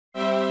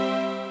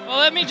Well,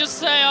 let me just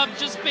say I've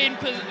just been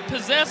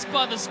possessed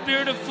by the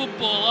spirit of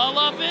football. I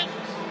love it.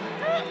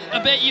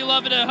 I bet you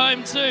love it at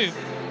home too.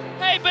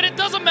 Hey, but it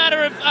doesn't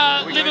matter if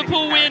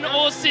Liverpool win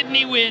or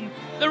Sydney win.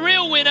 The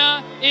real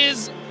winner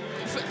is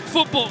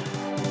football.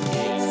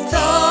 It's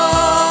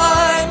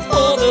time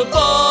for the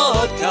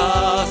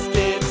podcast.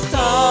 It's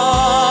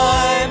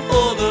time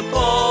for the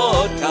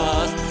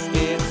podcast.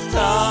 It's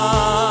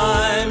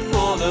time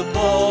for the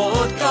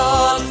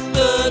podcast.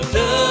 The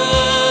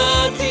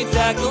Dirty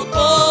Tackle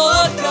Podcast.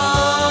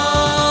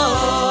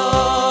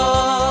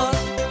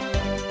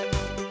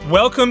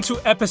 Welcome to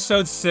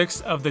episode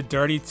 6 of the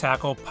Dirty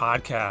Tackle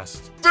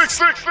Podcast.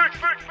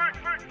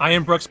 I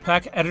am Brooks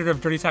Peck, editor of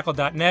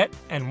DirtyTackle.net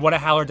and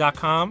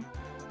WhatAHowler.com.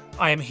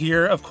 I am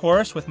here, of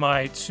course, with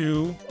my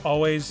two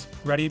always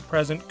ready,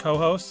 present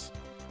co-hosts,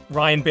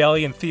 Ryan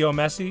Bailey and Theo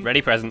Messi.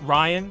 Ready, present.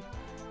 Ryan,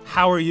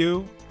 how are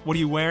you? What are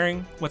you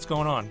wearing? What's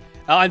going on?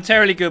 I'm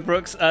terribly good,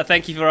 Brooks.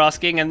 Thank you for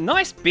asking. And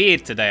nice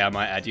beard today, I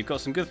might add. You've got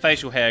some good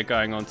facial hair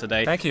going on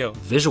today. Thank you.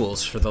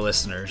 Visuals for the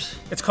listeners.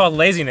 It's called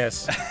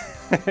laziness.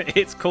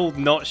 It's called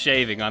not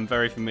shaving. I'm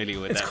very familiar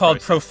with that. It's called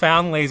process.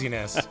 profound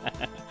laziness.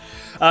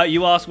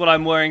 You asked what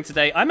I'm wearing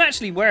today. I'm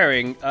actually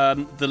wearing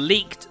the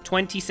leaked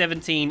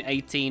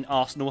 2017-18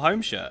 Arsenal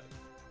home shirt.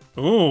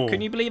 Ooh.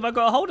 Can you believe I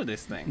got a hold of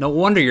this thing? No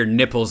wonder your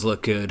nipples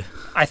look good.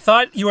 I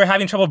thought you were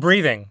having trouble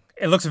breathing.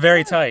 It looks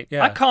very tight.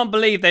 Yeah. I can't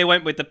believe they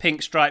went with the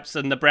pink stripes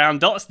and the brown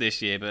dots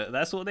this year, but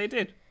that's what they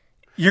did.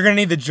 You're going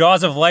to need the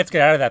jaws of life to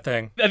get out of that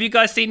thing. Have you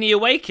guys seen the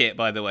away kit,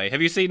 by the way?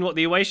 Have you seen what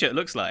the away shirt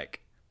looks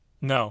like?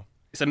 No.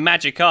 It's a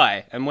magic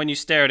eye, and when you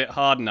stare at it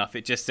hard enough,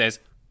 it just says,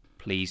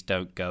 "Please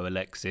don't go,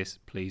 Alexis.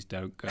 Please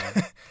don't go."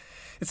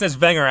 It says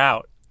Wenger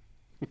out.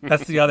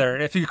 That's the other.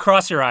 If you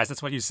cross your eyes,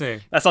 that's what you see.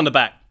 That's on the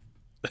back.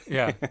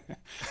 Yeah.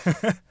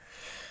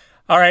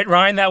 All right,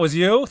 Ryan, that was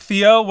you.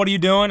 Theo, what are you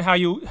doing? I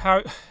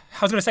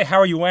was going to say, how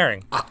are you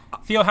wearing?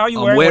 Theo, how are you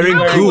I'm wearing?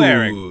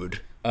 wearing What good.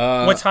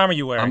 What time are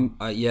you wearing?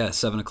 Yeah,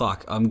 7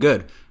 o'clock. I'm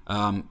good.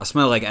 I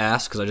smell like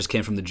ass because I just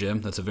came from the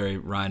gym. That's a very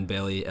Ryan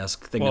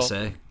Bailey-esque thing to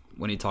say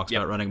when he talks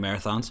about running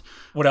marathons.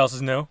 What else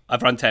is new?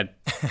 I've run 10.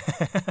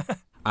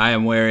 I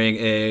am wearing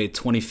a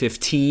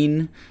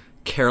 2015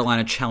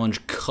 Carolina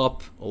Challenge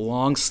Cup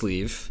long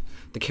sleeve.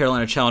 The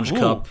Carolina Challenge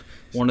Cup,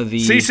 one of the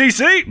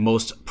CCC!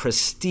 most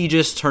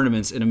prestigious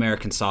tournaments in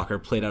American soccer,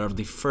 played out of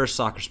the first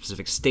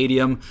soccer-specific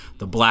stadium,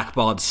 the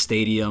Blackbaud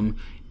Stadium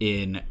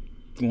in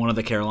one of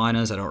the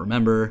Carolinas. I don't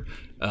remember.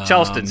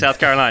 Charleston, South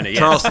Carolina. Yeah.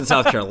 Charleston,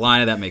 South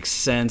Carolina. That makes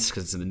sense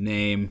because it's in the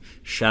name.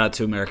 Shout out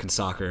to American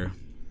soccer.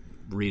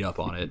 Read up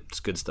on it. It's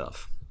good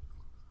stuff.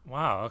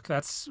 Wow,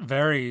 that's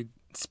very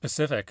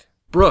specific.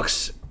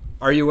 Brooks,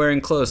 are you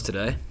wearing clothes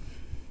today?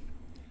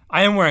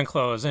 I am wearing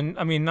clothes, and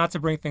I mean, not to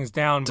bring things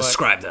down, but...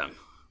 Describe them.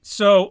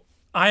 So,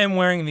 I am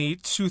wearing the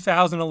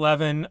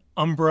 2011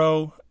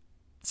 Umbro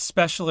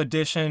Special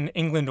Edition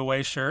England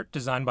away shirt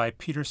designed by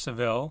Peter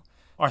Saville.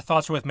 Our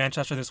thoughts are with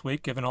Manchester this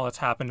week, given all that's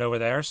happened over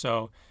there,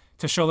 so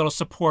to show a little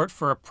support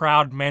for a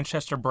proud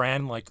Manchester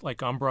brand like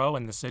Umbro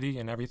and the city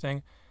and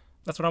everything,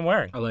 that's what I'm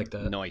wearing. I like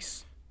that.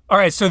 Nice. All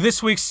right, so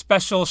this week's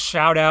special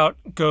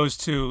shout-out goes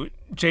to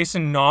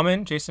Jason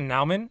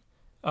Nauman,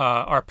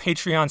 our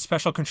Patreon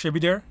special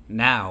contributor.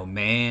 Now,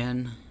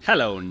 man.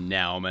 Hello,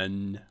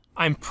 Nauman.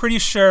 I'm pretty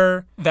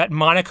sure that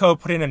Monaco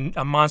put in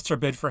a monster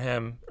bid for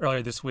him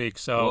earlier this week,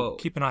 so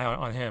keep an eye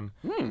on him.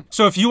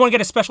 So if you want to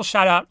get a special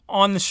shout-out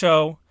on the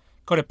show,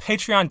 go to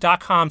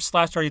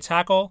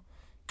patreon.com/dirtytackle,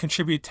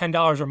 contribute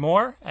 $10 or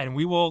more, and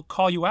we will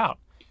call you out.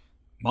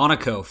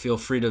 Monaco, feel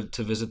free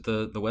to visit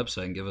the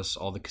website and give us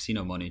all the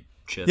casino money.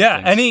 Shit,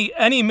 Yeah, thanks.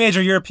 any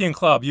major European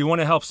club you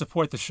want to help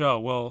support the show,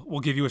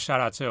 we'll give you a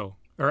shout-out too.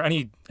 Or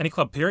any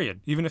club,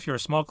 period. Even if you're a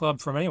small club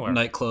from anywhere.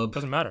 Nightclub.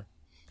 Doesn't matter.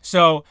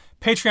 So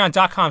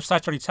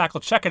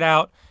patreon.com/dirtytackle, check it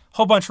out.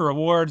 Whole bunch of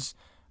rewards.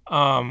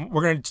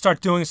 We're going to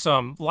start doing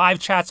some live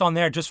chats on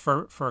there just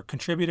for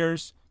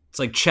contributors. It's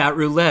like chat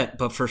roulette,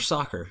 but for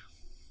soccer.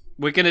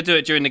 We're going to do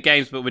it during the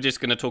games, but we're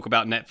just going to talk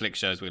about Netflix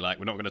shows we like.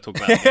 We're not going to talk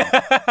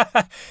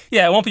about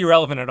Yeah, it won't be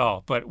relevant at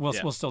all, but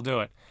we'll still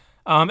do it.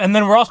 And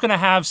then we're also going to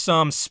have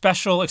some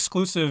special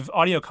exclusive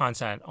audio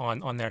content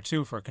on there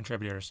too for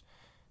contributors.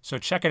 So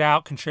check it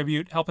out,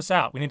 contribute, help us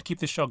out. We need to keep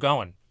this show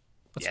going.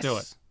 Let's do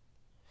it.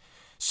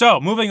 So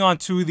moving on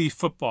to the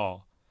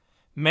football.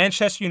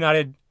 Manchester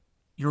United,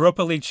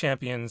 Europa League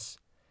champions.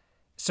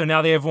 So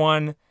now they have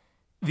won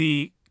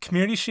the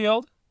Community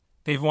Shield,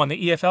 they've won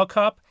the EFL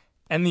Cup,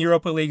 and the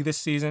Europa League this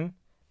season.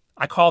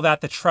 I call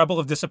that the treble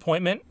of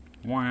disappointment.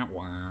 Wah,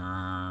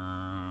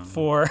 wah.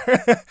 For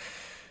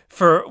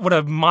what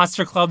a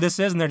monster club this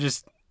is, and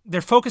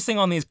they're focusing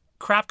on these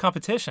crap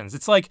competitions.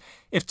 It's like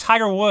if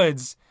Tiger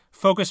Woods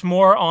focused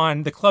more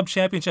on the club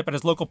championship at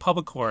his local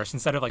public course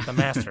instead of like the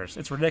Masters.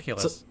 It's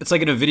ridiculous. It's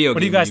like in a video game. What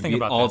do you guys think beat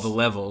about all this? the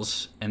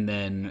levels, and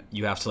then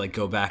you have to like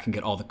go back and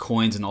get all the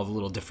coins in all the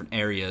little different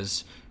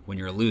areas when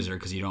you're a loser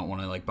because you don't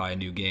want to like buy a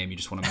new game. You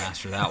just want to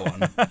master that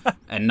one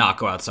and not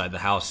go outside the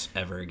house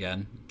ever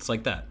again. It's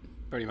like that.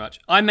 Pretty much.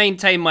 I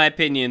maintain my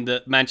opinion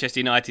that Manchester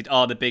United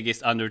are the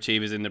biggest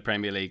underachievers in the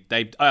Premier League.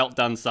 They've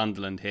outdone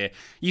Sunderland here.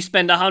 You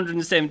spend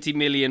 £170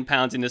 million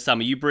in the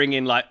summer, you bring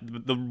in like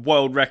the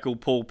world record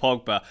Paul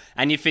Pogba,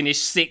 and you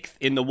finish 6th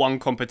in the one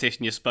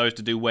competition you're supposed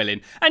to do well in,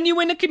 and you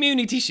win the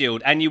Community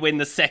Shield, and you win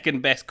the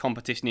second best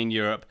competition in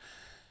Europe.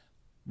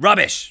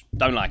 Rubbish.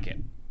 Don't like it.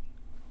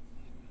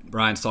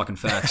 Ryan's talking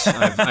facts.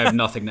 I have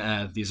nothing to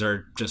add. These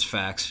are just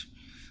facts.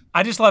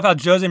 I just love how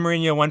Jose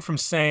Mourinho went from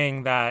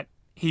saying that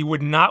he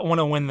would not want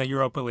to win the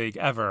Europa League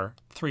ever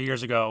 3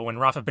 years ago when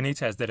Rafa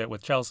Benitez did it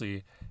with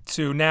Chelsea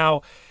to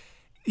now.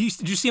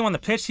 Did you see him on the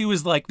pitch? He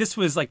was like, this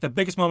was like the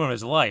biggest moment of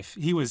his life.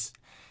 He was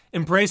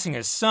embracing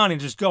his son and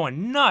just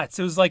going nuts.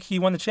 It was like he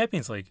won the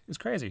Champions League. It was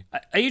crazy.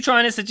 Are you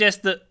trying to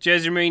suggest that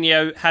Jose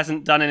Mourinho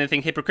hasn't done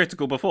anything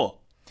hypocritical before?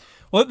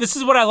 Well, this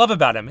is what I love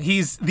about him.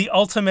 He's the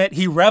ultimate.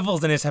 He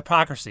revels in his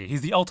hypocrisy.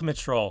 He's the ultimate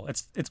troll.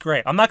 It's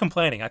great. I'm not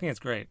complaining. I think it's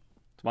great.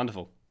 It's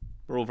wonderful.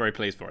 We're all very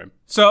pleased for him.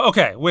 So,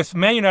 okay, with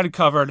Man United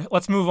covered,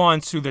 let's move on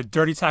to the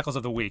dirty tackles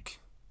of the week.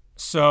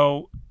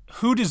 So,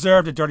 who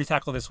deserved a dirty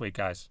tackle this week,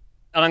 guys?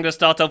 And I'm going to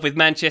start off with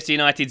Manchester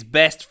United's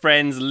best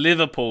friends,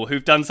 Liverpool,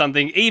 who've done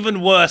something even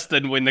worse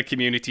than win the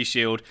Community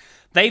Shield.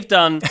 They've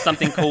done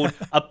something called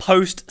a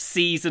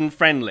post-season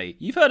friendly.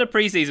 You've heard of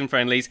pre-season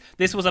friendlies.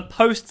 This was a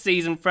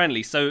post-season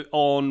friendly. So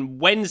on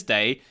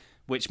Wednesday,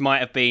 which might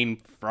have been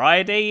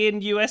Friday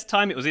in US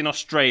time, it was in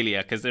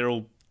Australia because they're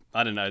all,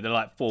 I don't know, they're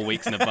like 4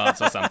 weeks in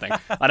advance or something.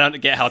 I don't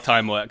get how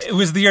time works. It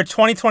was the year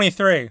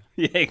 2023.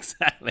 Yeah,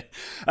 exactly.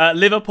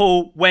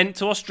 Liverpool went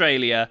to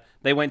Australia.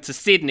 They went to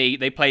Sydney.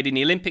 They played in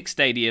the Olympic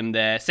Stadium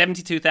there.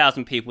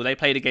 72,000 people. They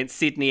played against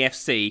Sydney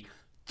FC.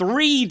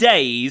 3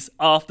 days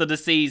after the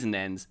season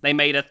ends, they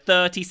made a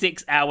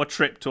 36-hour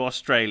trip to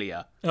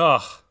Australia.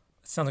 Ugh,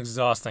 it sounds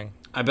exhausting.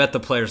 I bet the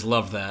players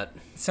love that.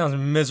 It sounds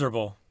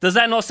miserable. Does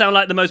that not sound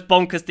like the most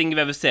bonkers thing you've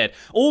ever said?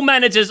 All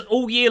managers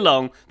all year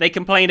long, they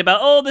complain about,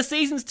 oh, the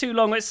season's too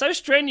long. It's so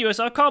strenuous.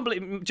 I can't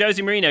believe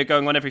Jose Mourinho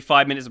going on every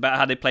 5 minutes about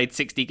how they played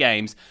 60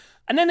 games.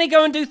 And then they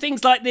go and do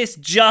things like this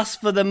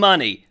just for the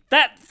money.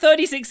 That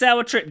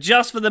 36-hour trip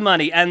just for the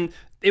money. And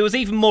it was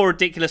even more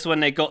ridiculous when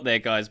they got there,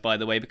 guys, by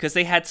the way, because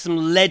they had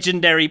some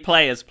legendary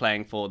players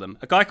playing for them.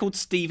 A guy called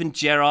Steven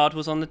Gerrard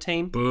was on the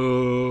team.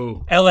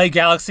 Boo. LA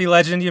Galaxy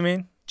legend, you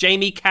mean?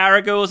 Jamie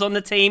Carragher was on the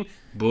team.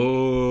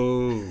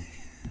 Boo.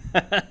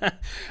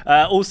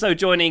 Also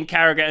joining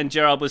Carragher and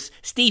Gerrard was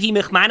Stevie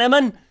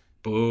McManaman.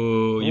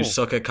 Boo. You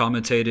suck at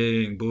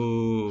commentating.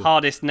 Boo.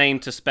 Hardest name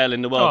to spell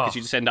in the world because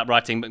you just end up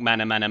writing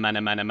McManaman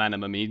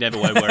and you never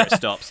know where it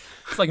stops.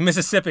 It's like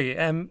Mississippi.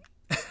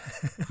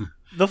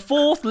 The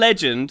fourth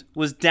legend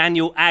was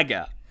Daniel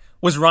Agger.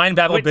 Was Ryan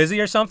Babel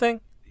busy or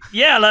something?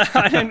 Yeah,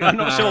 I'm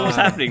not sure what's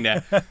happening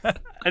there.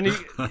 And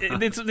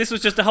this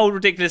was just a whole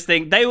ridiculous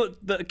thing.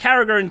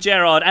 Carragher and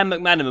Gerrard and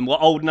McManaman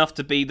were old enough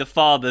to be the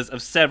fathers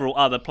of several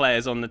other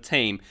players on the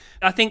team.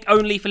 I think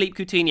only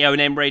Philippe Coutinho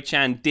and Emre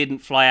Can didn't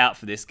fly out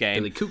for this game.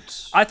 Billy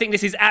Coots. I think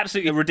this is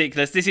absolutely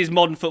ridiculous. This is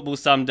modern football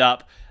summed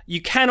up.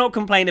 You cannot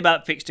complain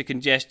about fixture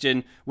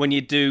congestion when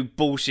you do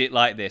bullshit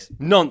like this.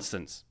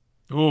 Nonsense.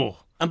 Ooh.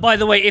 And by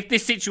the way, if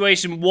this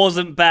situation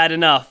wasn't bad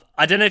enough,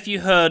 I don't know if you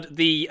heard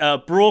the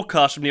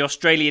broadcast from the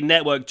Australian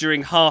network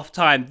during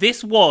half-time.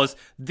 This was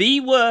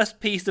the worst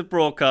piece of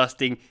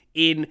broadcasting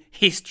in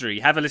history.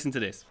 Have a listen to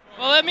this.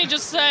 Well, let me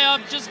just say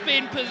I've just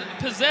been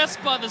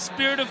possessed by the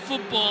spirit of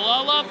football.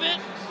 I love it.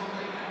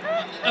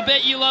 I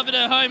bet you love it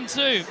at home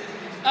too.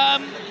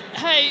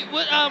 Hey,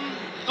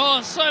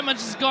 so much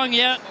is going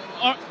out.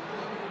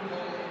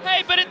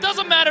 Hey, but it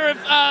doesn't matter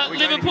if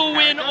Liverpool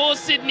win or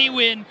Sydney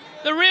win.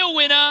 The real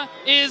winner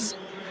is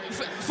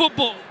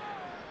football.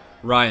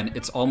 Ryan,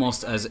 it's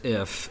almost as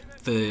if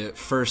the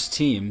first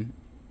team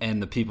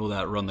and the people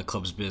that run the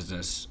club's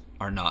business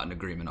are not in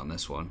agreement on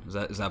this one.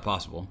 Is that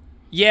possible?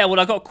 Yeah, well,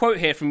 I got a quote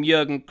here from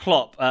Jurgen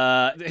Klopp.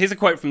 Here's a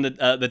quote from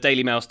the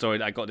Daily Mail story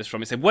that I got this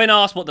from. It said, when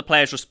asked what the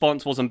players'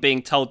 response was on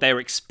being told they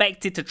were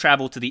expected to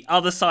travel to the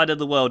other side of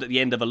the world at the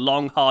end of a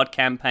long, hard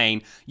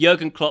campaign,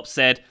 Jurgen Klopp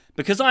said,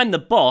 because I'm the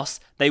boss,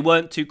 they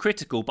weren't too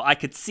critical, but I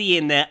could see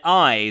in their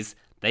eyes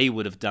they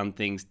would have done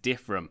things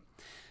different.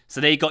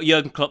 So there you got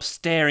Jurgen Klopp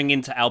staring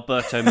into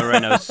Alberto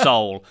Moreno's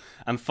soul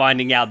and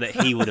finding out that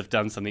he would have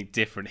done something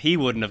different. He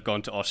wouldn't have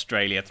gone to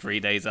Australia 3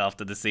 days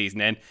after the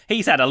season end.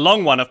 He's had a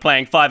long one of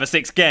playing 5 or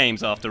 6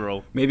 games after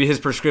all. Maybe his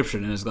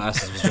prescription in his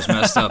glasses was just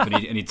messed up and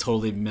he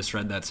totally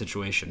misread that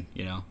situation,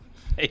 you know?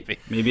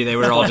 Maybe they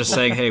were all just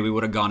saying, hey, we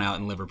would have gone out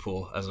in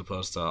Liverpool as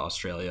opposed to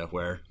Australia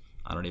where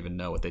I don't even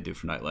know what they do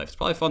for nightlife. It's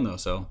probably fun though,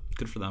 so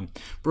good for them.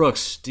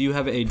 Brooks, do you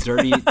have a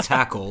dirty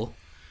tackle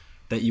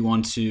that you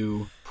want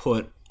to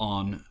put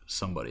on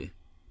somebody?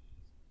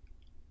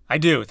 I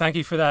do. Thank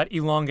you for that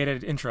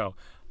elongated intro.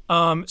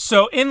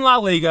 So in La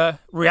Liga,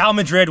 Real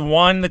Madrid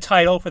won the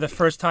title for the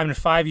first time in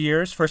 5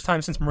 years. First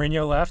time since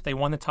Mourinho left, they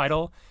won the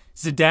title.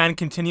 Zidane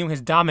continuing his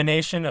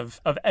domination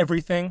of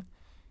everything.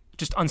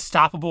 Just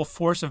unstoppable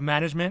force of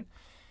management.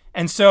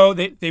 And so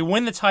they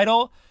win the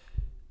title.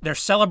 They're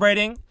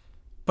celebrating,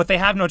 but they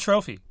have no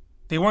trophy.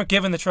 They weren't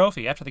given the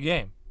trophy after the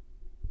game.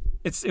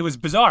 It was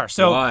bizarre.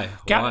 So Why?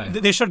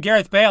 They showed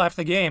Gareth Bale after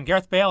the game.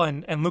 Gareth Bale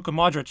and Luka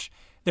Modric,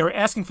 they were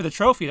asking for the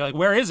trophy. They're like,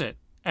 where is it?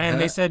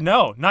 And they said,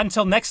 no, not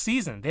until next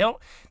season. They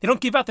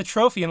don't give out the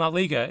trophy in La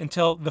Liga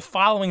until the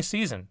following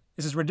season.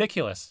 This is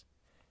ridiculous.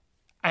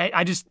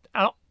 I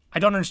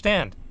don't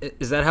understand.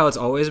 Is that how it's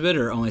always been,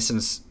 or only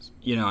since,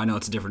 I know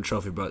it's a different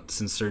trophy, but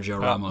since Sergio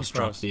Ramos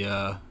dropped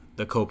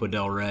the Copa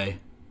del Rey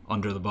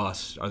under the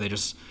bus, are they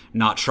just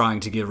not trying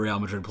to give Real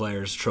Madrid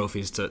players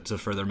trophies to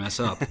further mess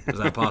up? Is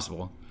that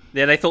possible?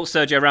 Yeah, they thought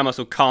Sergio Ramos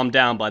would calm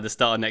down by the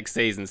start of next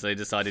season, so they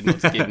decided not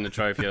to give him the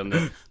trophy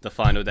on the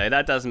final day.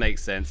 That does make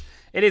sense.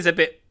 It is a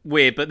bit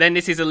weird, but then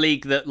this is a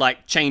league that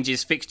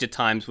changes fixture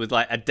times with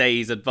a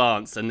day's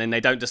advance, and then they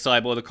don't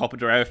decide what the Copa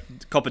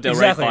del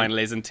Rey final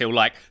is until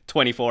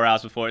 24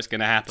 hours before it's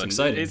going to happen. It's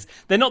exciting.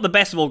 They're not the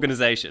best of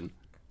organisation.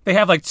 They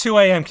have 2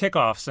 a.m.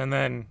 kickoffs, and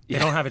then they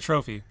don't have a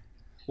trophy.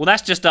 Well,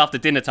 that's just after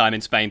dinner time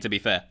in Spain, to be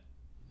fair.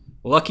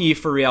 Lucky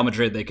for Real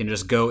Madrid, they can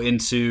just go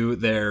into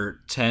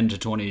their 10 to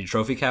 20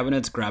 trophy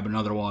cabinets, grab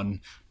another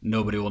one.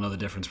 Nobody will know the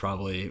difference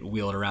probably.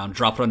 Wheel it around,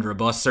 drop it under a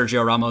bus.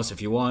 Sergio Ramos,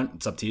 if you want,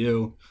 it's up to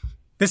you.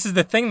 This is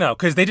the thing, though,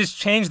 because they just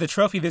changed the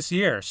trophy this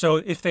year. So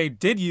if they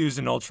did use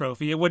an old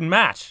trophy, it wouldn't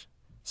match.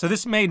 So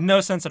this made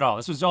no sense at all.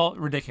 This was all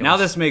ridiculous. Now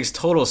this makes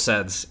total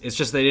sense. It's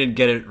just they didn't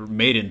get it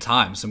made in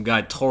time. Some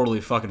guy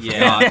totally fucking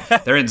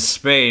forgot. They're in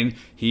Spain.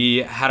 He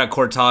had a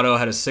cortado,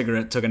 had a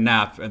cigarette, took a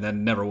nap, and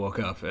then never woke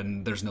up.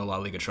 And there's no La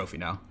Liga trophy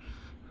now.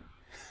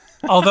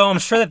 Although I'm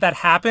sure that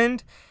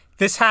happened.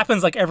 This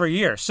happens every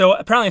year. So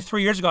apparently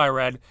 3 years ago I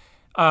read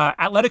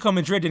Atletico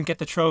Madrid didn't get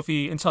the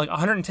trophy until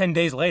 110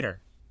 days later.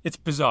 It's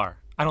bizarre.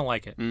 I don't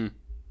like it. You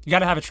got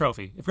to have a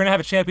trophy. If you're going to have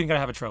a champion, you got to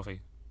have a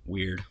trophy.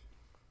 Weird.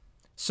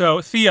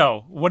 So,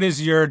 Theo, what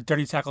is your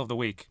dirty tackle of the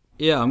week?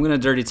 Yeah, I'm going to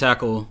dirty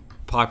tackle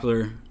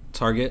popular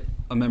target,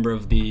 a member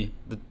of the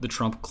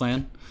Trump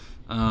clan.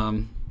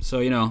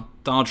 So,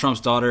 Donald Trump's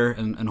daughter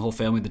and whole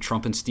family, the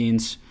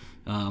Trumpensteins,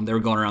 they were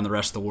going around the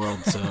rest of the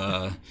world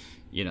to,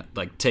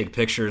 take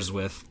pictures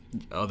with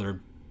other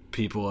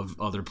people of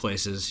other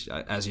places,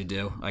 as you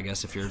do, I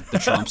guess, if you're the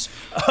Trumps.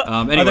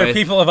 Anyway, other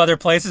people of other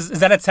places? Is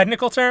that a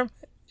technical term?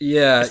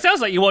 Yeah. It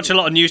sounds like you watch a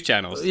lot of news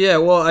channels. Yeah,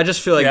 well, I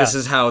just feel like this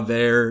is how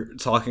they're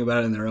talking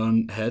about it in their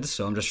own heads,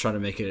 so I'm just trying to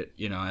make it,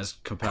 as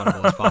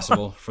compatible as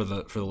possible for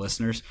the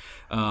listeners.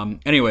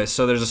 Anyway,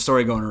 so there's a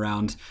story going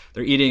around.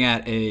 They're eating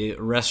at a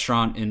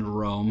restaurant in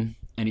Rome,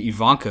 and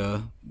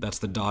Ivanka, that's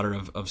the daughter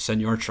of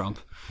Senor Trump,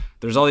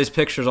 there's all these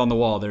pictures on the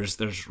wall.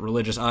 There's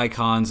religious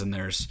icons, and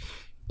there's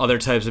other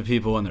types of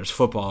people, and there's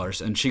footballers.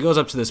 And she goes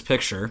up to this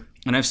picture,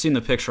 and I've seen the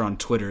picture on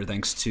Twitter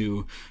thanks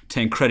to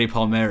Tancredi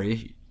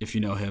Palmieri, if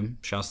you know him.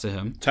 Shouts to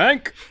him.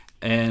 Tank!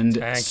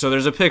 And so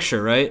there's a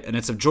picture, right? And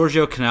it's of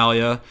Giorgio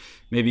Canaglia.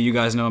 Maybe you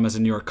guys know him as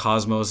a New York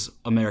Cosmos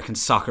American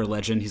soccer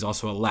legend. He's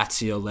also a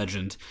Lazio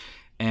legend.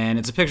 And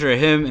it's a picture of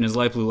him in his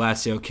light blue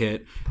Lazio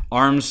kit,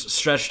 arms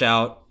stretched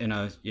out in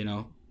a,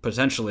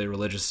 potentially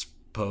religious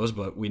pose,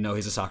 but we know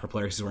he's a soccer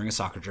player because he's wearing a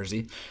soccer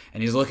jersey,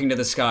 and he's looking to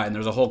the sky, and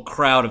there's a whole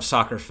crowd of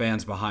soccer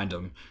fans behind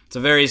him. It's a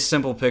very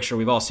simple picture.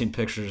 We've all seen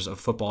pictures of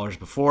footballers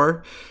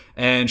before.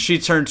 And she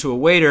turned to a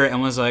waiter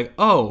and was like,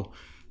 oh,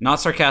 not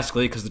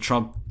sarcastically, because the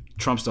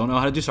Trumps don't know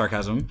how to do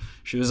sarcasm.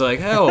 She was like,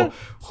 oh,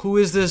 who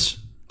is this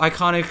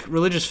iconic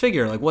religious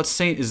figure? What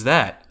saint is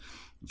that?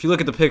 If you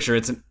look at the picture,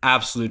 it's an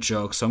absolute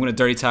joke. So I'm going to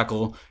dirty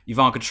tackle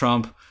Ivanka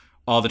Trump,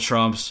 all the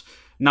Trumps.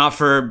 Not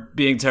for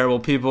being terrible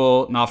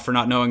people, not for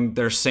not knowing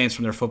their saints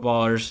from their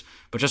footballers,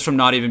 but just from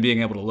not even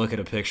being able to look at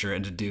a picture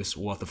and deduce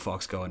what the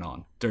fuck's going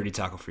on. Dirty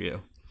tackle for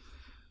you.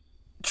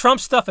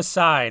 Trump stuff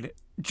aside,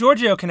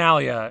 Giorgio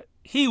Canaglia,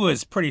 he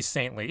was pretty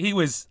saintly. He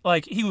was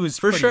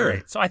for sure.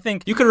 Great. So I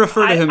think you could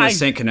refer to him as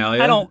Saint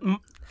Canaglia.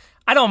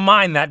 I don't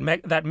mind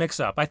that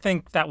mix up. I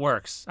think that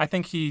works. I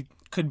think he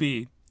could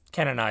be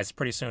canonized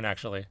pretty soon,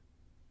 actually.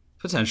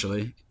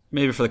 Potentially.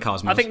 Maybe for the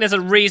Cosmos. I think there's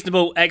a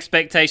reasonable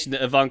expectation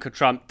that Ivanka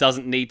Trump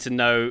doesn't need to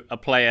know a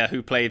player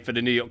who played for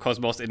the New York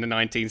Cosmos in the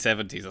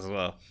 1970s as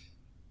well.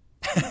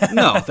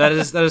 No, that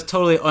is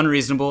totally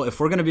unreasonable.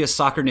 If we're going to be a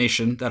soccer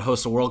nation that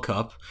hosts a World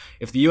Cup,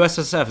 if the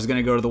USSF is going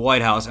to go to the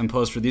White House and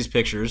pose for these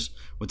pictures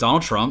with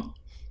Donald Trump,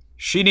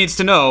 she needs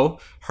to know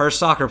her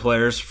soccer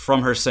players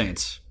from her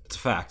saints. It's a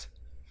fact.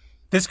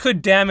 This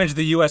could damage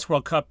the U.S.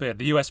 World Cup bid,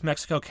 the U.S.,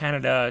 Mexico,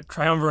 Canada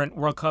triumvirate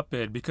World Cup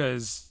bid,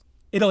 because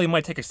Italy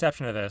might take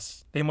exception to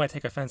this. They might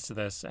take offense to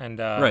this. And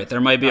right, there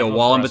might be a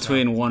wall in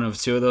between one of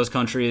two of those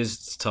countries.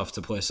 It's tough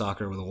to play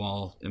soccer with a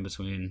wall in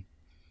between.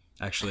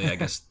 Actually, I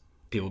guess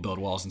people build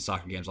walls in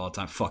soccer games all the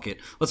time. Fuck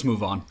it. Let's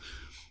move on.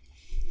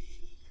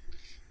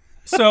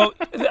 So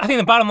I think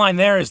the bottom line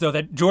there is, though,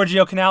 that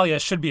Giorgio Canaglia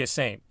should be a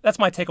saint. That's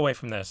my takeaway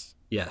from this.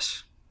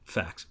 Yes.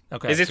 Facts.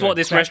 Okay. Is this what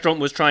this restaurant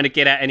was trying to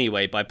get at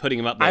anyway by putting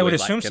him up there with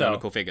assume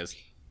canonical figures?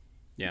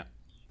 Yeah.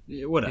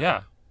 Whatever.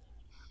 Yeah.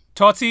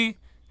 Totti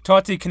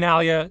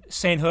Canaglia,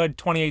 Sainthood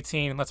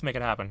 2018. Let's make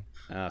it happen.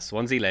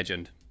 Swansea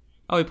legend.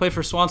 Oh, he played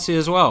for Swansea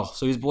as well.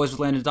 So he's boys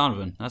with Landon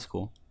Donovan. That's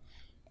cool.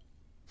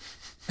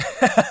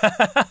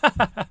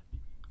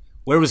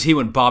 Where was he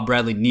when Bob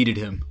Bradley needed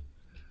him?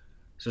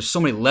 There's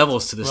so many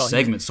levels to this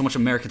segment. So much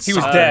American He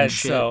was soccer dead, and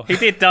shit. so He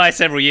did die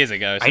several years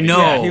ago. So I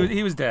know. yeah,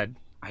 he was dead.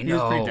 I know. He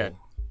was pretty dead.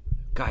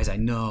 Guys, I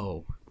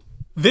know.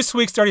 This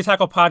week's Dirty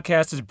Tackle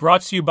podcast is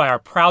brought to you by our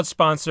proud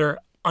sponsor,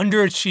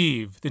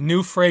 Underachieve, the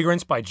new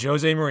fragrance by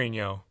Jose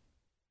Mourinho.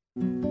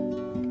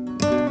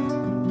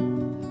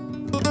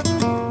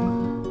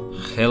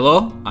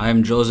 Hello,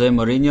 I'm Jose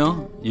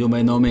Mourinho. You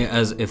may know me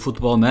as a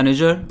football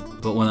manager,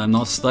 but when I'm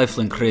not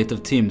stifling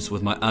creative teams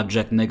with my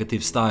abject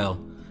negative style,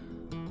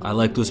 I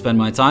like to spend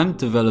my time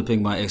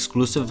developing my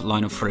exclusive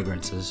line of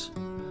fragrances.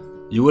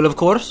 You will, of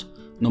course,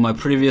 know my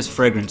previous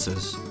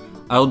fragrances.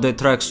 Aude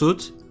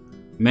Tracksuit,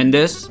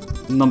 Mendes,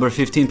 number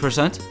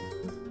 15%,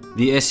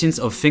 The Essence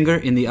of Finger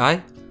in the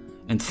Eye,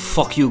 and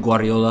Fuck You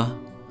Guardiola.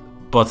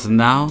 But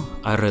now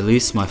I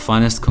release my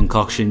finest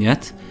concoction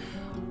yet,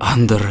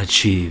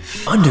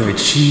 Underachieve.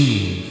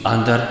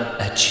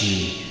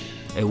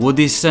 A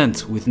woody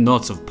scent with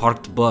notes of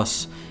parked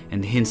bus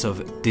and hints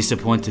of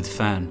disappointed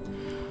fan.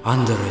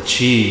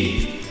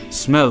 Underachieve.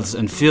 Smells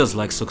and feels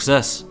like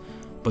success,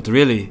 but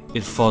really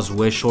it falls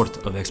way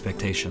short of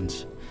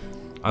expectations.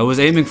 I was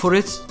aiming for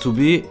it to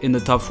be in the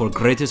top 4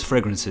 greatest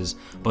fragrances,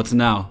 but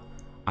now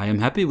I am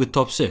happy with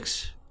top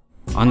 6.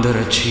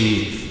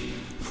 Underachieve.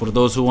 For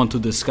those who want to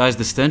disguise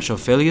the stench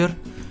of failure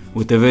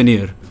with the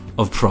veneer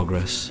of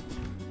progress.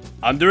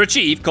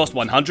 Underachieve cost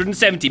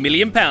 £170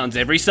 million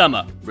every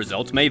summer.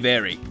 Results may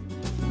vary.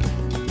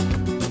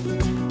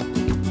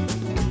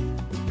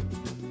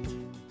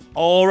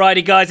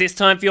 Alrighty, guys, it's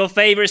time for your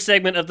favourite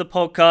segment of the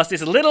podcast.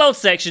 It's a little old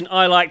section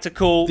I like to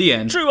call The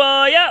End. True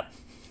or Ya?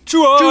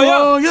 True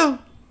or ya?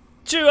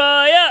 True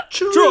or Ya?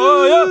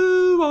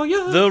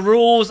 The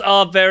rules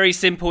are very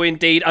simple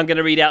indeed. I'm going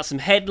to read out some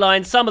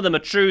headlines. Some of them are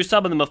true,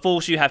 some of them are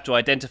false. You have to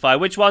identify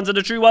which ones are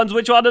the true ones,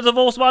 which ones are the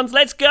false ones.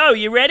 Let's go.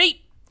 You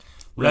ready?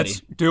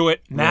 Let's do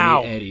it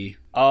now. Ready, Eddie.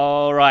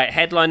 Alright,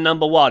 headline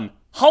number 1.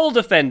 Hull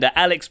defender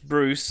Alex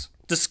Bruce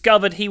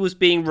discovered he was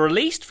being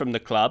released from the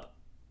club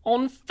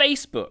on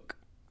Facebook.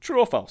 True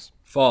or false?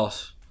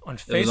 False. On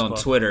Facebook. It was on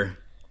Twitter.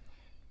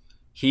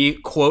 He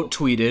quote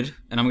tweeted,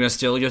 and I'm going to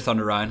steal your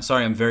thunder, Ryan.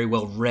 Sorry, I'm very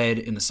well read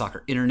in the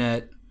soccer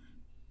internet.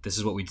 This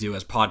is what we do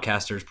as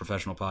podcasters,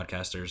 professional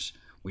podcasters.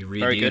 We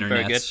read Very the good,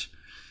 very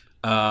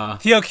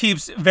internet. Theo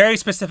keeps very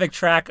specific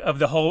track of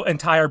the whole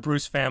entire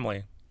Bruce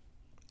family.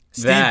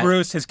 Steve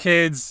Bruce, his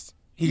kids,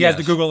 he has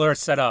the Google Earth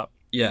set up.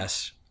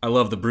 Yes. I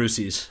love the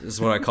Bruceys, is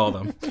what I call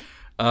them.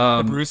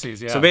 The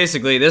Bruceys, yeah. So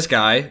basically, this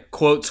guy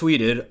quote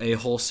tweeted a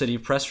Hull City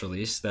press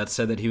release that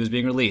said that he was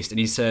being released. And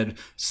he said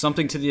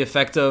something to the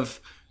effect of,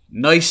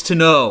 nice to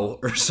know,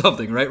 or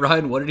something, right,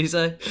 Ryan? What did he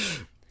say?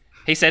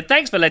 He said,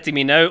 thanks for letting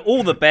me know.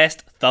 All the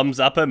best. Thumbs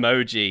up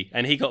emoji.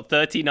 And he got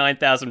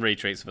 39,000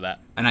 retweets for that.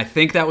 And I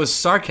think that was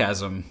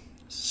sarcasm.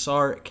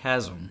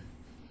 Sarcasm.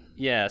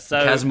 Yeah,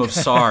 so Chasm of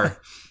Sar.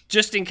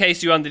 just in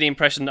case you're under the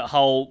impression that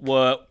Hull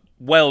were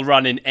well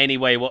run in any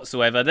way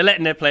whatsoever, they're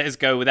letting their players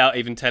go without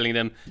even telling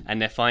them,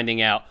 and they're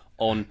finding out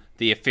on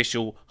the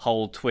official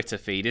Hull Twitter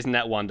feed. Isn't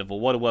that wonderful?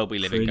 What a world we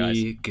live in,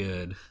 guys. Pretty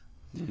good.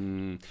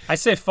 I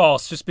say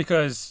false just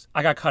because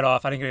I got cut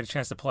off. I didn't get a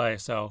chance to play,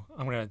 so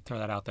I'm going to throw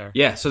that out there.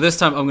 Yeah, so this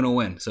time I'm going to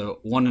win. So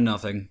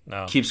 1-0.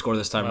 No. Keep score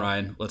this time,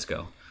 Ryan. Let's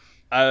go.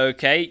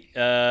 Okay,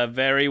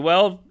 very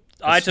well.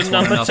 Item It's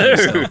number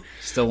 1-0 2.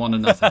 Still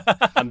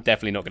 1-0. I'm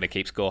definitely not going to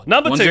keep score.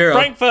 Number 2, 1-0.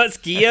 Frankfurt's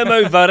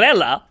Guillermo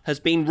Varela has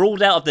been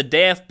ruled out of the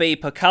DFB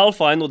Pokal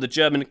final, the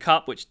German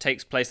Cup, which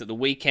takes place at the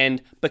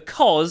weekend,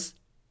 because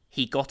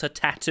he got a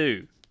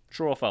tattoo.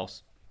 True or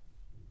false?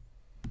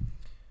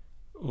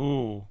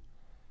 Ooh.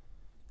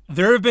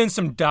 There have been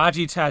some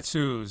dodgy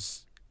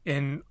tattoos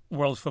in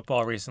world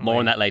football recently. More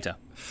on that later.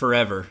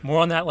 Forever. More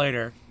on that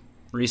later.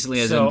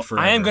 Recently as So in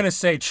forever. I am going to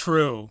say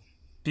true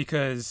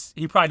because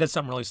he probably did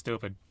something really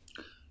stupid.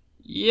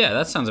 Yeah,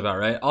 that sounds about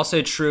right. I'll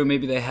say true.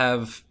 Maybe they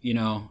have,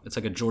 it's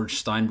like a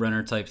George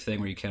Steinbrenner type thing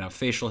where you can't have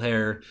facial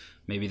hair.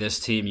 Maybe this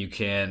team you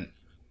can't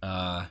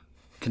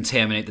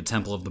contaminate the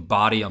temple of the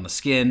body on the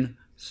skin.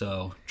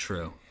 So,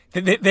 true.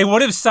 They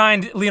would have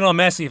signed Lionel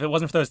Messi if it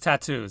wasn't for those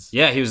tattoos.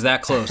 Yeah, he was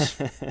that close.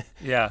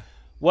 Yeah.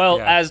 Well,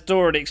 Yeah. as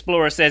Dora the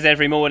Explorer says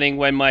every morning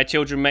when my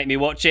children make me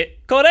watch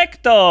it,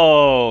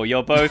 correcto!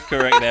 You're both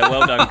correct there.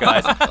 Well done,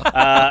 guys.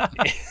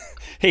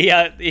 He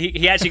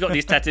actually got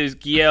these tattoos,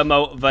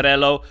 Guillermo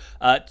Varela,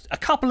 a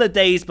couple of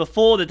days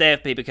before the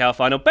DFB Pokal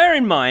final. Bear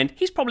in mind,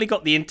 he's probably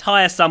got the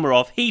entire summer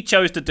off. He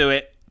chose to do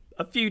it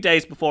a few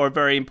days before a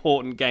very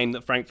important game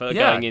that Frankfurt are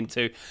going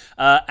into.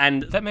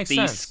 And that makes the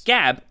sense.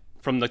 scab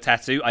from the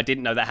tattoo, I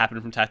didn't know that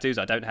happened from tattoos.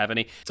 I don't have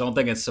any. Don't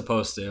think it's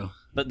supposed to.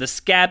 But the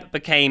scab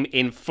became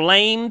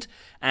inflamed,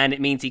 and it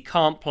means he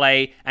can't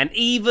play. And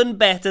even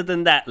better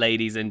than that,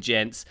 ladies and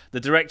gents, the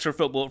director of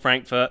football at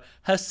Frankfurt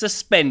has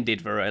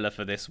suspended Varela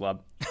for this one.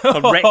 For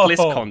reckless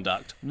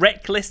conduct.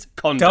 Reckless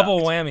conduct.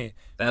 Double whammy.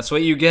 That's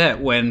what you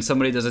get when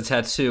somebody does a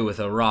tattoo with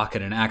a rock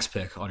and an axe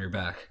pick on your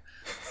back.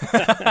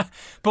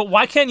 But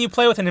why can't you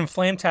play with an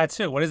inflamed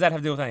tattoo? What does that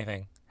have to do with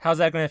anything? How's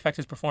that going to affect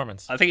his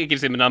performance? I think it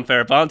gives him an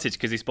unfair advantage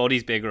because his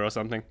body's bigger or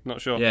something. Not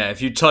sure. Yeah,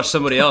 if you touch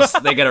somebody else,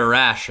 they get a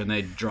rash and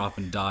they drop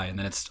and die, and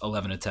then it's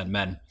 11 to 10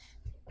 men,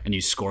 and you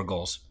score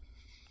goals.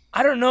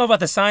 I don't know about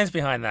the science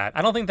behind that.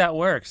 I don't think that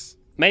works.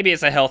 Maybe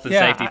it's a health and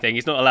safety thing.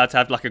 He's not allowed to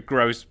have like a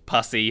gross,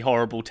 pussy,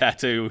 horrible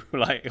tattoo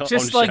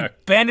just on show.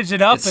 Bandage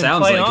it up and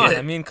sounds play like on. it.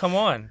 I mean, come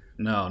on.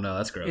 No,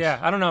 that's gross. Yeah,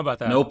 I don't know about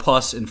that. No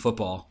pus in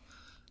football.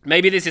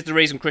 Maybe this is the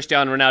reason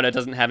Cristiano Ronaldo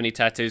doesn't have any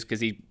tattoos, because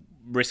he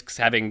risks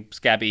having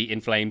scabby,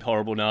 inflamed,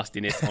 horrible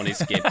nastiness on his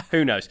skin.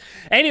 Who knows?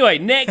 Anyway,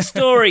 next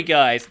story,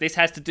 guys. This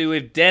has to do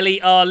with Dele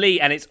Alli,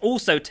 and it's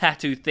also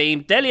tattoo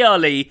themed. Dele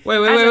Alli. Wait.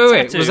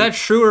 Was that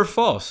true or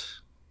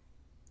false?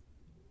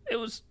 It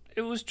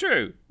was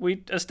true.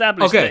 We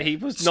established that he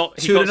was not.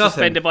 He 2 got to nothing.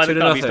 suspended by the 2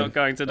 to club. He's nothing. not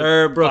going to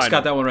the. Brooks final.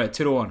 got that one right.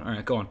 2 to 1. All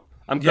right, go on.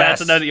 I'm glad Yes.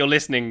 to know that you're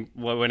listening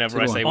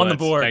whenever I say On words. the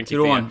board. Thank 2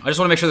 you. to Theo. 1. I just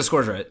want to make sure the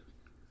score's right.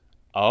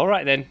 All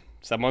right then.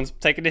 Someone's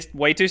taking this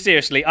way too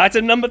seriously.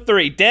 Item number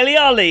 3. Dele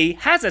Alli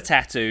has a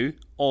tattoo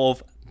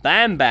of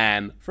Bam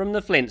Bam from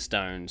the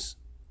Flintstones.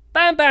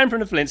 Bam Bam from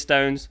the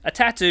Flintstones. A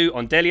tattoo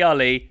on Dele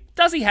Alli.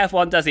 Does he have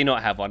one? Does he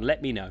not have one?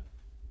 Let me know.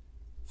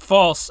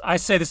 False. I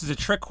say this is a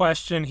trick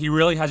question. He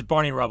really has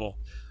Barney Rubble.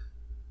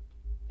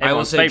 I will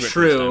Everyone's say favorite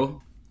true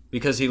Flintstone.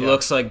 because he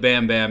looks like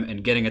Bam Bam,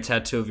 and getting a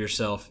tattoo of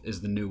yourself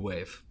is the new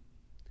wave.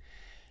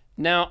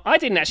 Now, I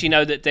didn't actually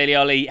know that Dele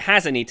Alli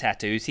has any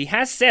tattoos. He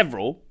has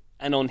several,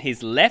 and on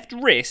his left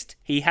wrist,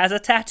 he has a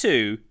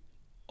tattoo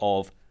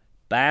of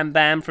Bam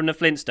Bam from the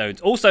Flintstones,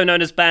 also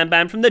known as Bam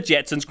Bam from the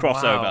Jetsons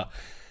crossover. Wow.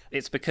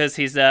 It's because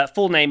his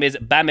full name is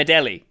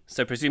Bamadelli,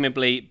 so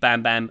presumably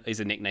Bam Bam is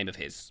a nickname of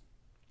his.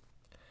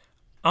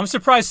 I'm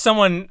surprised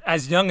someone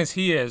as young as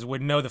he is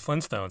would know the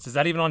Flintstones. Is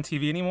that even on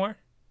TV anymore?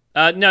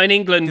 No, in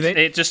England, Do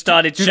they- it just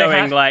started do they showing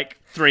have- like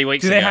 3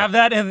 weeks Do ago. they have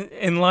that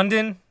in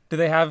London? Do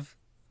they have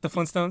the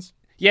Flintstones?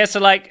 Yeah, so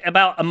like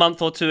about a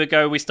month or 2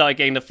 ago, we started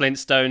getting the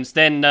Flintstones.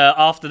 Then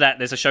after that,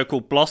 there's a show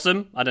called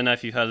Blossom. I don't know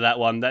if you've heard of that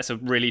one. That's a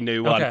really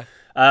new one. Okay.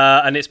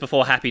 And it's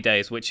before Happy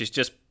Days, which is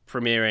just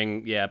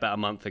premiering, about a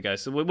month ago.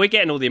 So we're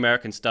getting all the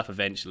American stuff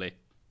eventually.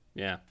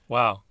 Yeah.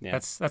 Wow, Yeah.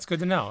 that's good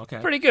to know. Okay.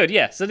 Pretty good,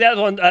 yeah. So the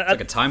other one,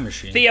 Like a time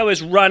machine. Theo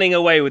is running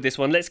away with this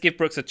one. Let's give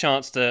Brooks a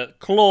chance to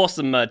claw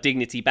some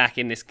dignity back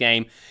in this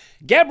game.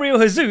 Gabriel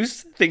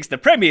Jesus thinks the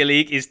Premier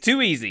League is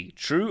too easy.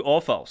 True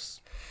or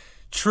false?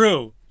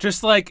 True.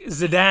 Just like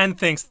Zidane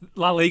thinks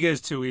La Liga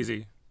is too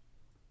easy.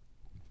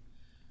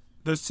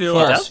 Those two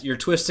are... False. You're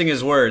twisting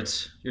his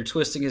words. You're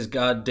twisting his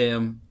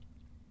goddamn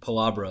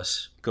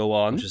palabras, Go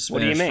on. which is What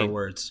do you Spanish for mean?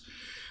 words.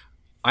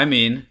 I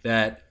mean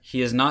that he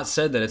has not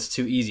said that it's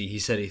too easy. He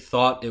said he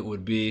thought it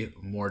would be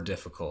more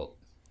difficult.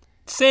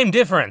 Same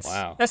difference.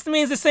 Wow. That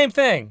means the same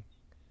thing.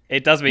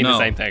 It does mean the No.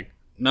 same thing.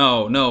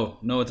 No,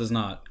 it does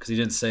not, because he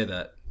didn't say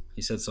that.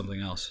 He said something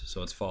else,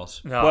 so it's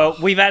false. No. Well,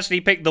 we've actually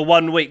picked the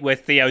 1 week where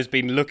Theo's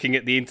been looking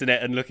at the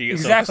internet and looking at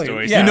Exactly, soccer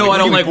stories. yeah. You know I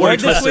don't you like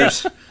word bored this week?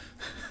 twisters.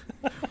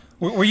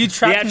 Were you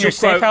trapped in actual your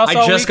safe quote, house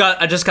all I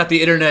week? just got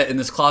the internet in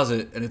this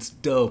closet, and it's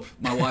dope.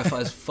 My Wi-Fi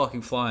is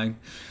fucking flying.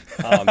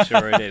 Oh, I'm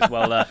sure it is.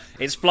 Well,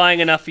 it's flying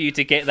enough for you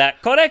to get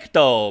that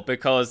correcto,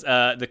 because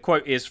the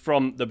quote is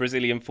from the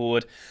Brazilian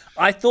forward.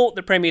 I thought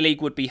the Premier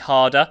League would be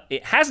harder.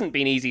 It hasn't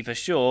been easy for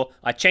sure.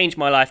 I changed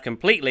my life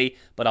completely,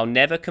 but I'll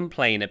never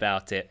complain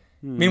about it.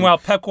 Meanwhile,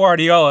 Pep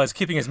Guardiola is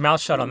keeping his mouth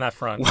shut on that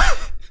front.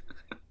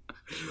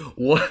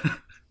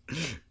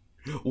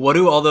 What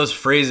do all those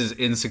phrases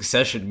in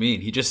succession mean?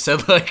 He just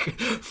said like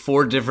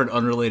 4 different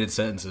unrelated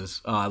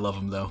sentences. Oh, I love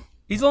him though.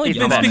 He's only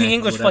been the speaking man,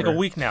 English for like a whatever.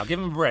 week now. Give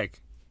him a break.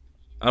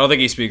 I don't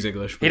think he speaks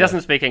English. He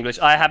doesn't speak English.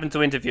 I happened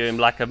to interview him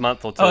like a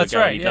month or two Oh, that's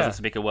ago, right, and he yeah. doesn't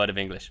speak a word of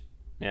English.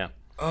 Yeah.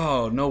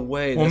 Oh, no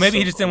way. Well, That's maybe so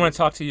he just didn't cool. want to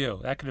talk to you.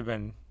 That could have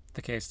been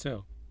the case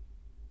too.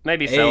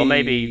 Maybe so, or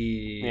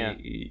maybe... Yeah.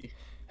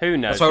 Who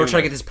knows? That's why we're Who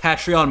trying to knows? get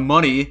this Patreon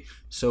money,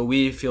 so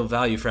we feel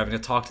value for having to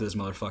talk to this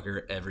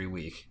motherfucker every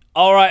week.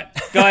 All right,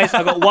 guys,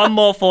 I've got one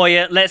more for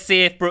you. Let's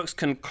see if Brooks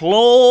can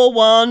claw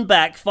one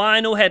back.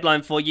 Final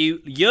headline for you.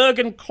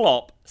 Jurgen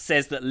Klopp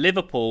says that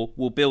Liverpool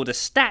will build a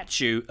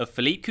statue of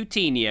Philippe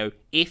Coutinho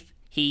if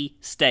he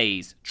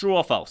stays. True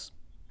or false?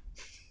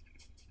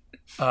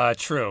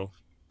 True,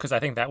 because I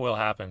think that will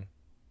happen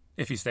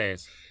if he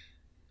stays.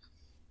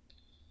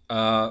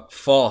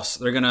 False.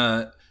 They're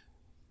gonna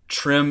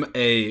trim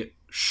a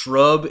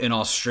shrub in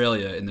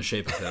Australia in the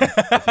shape of him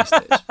if he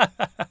stays.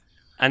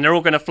 And they're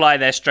all going to fly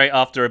there straight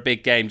after a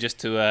big game just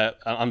to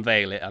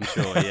unveil it, I'm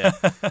sure, yeah.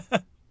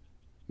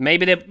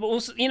 Maybe they're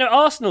also,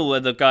 Arsenal are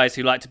the guys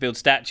who like to build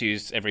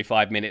statues every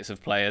 5 minutes of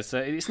players, so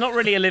it's not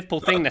really a Liverpool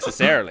thing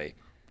necessarily.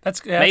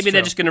 That's Maybe they're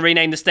true. just going to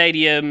rename the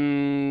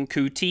stadium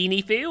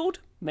Coutinho Field.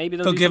 Maybe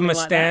they'll They'll do give him a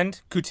something like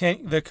that.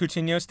 stand, the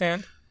Coutinho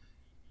stand.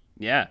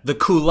 Yeah. The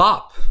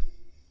Kulop.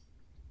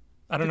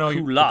 I don't know.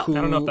 Kulop. I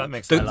don't know if that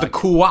makes The sense.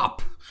 Kuwap.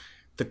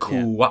 The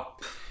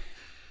Kuwap.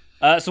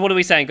 So what are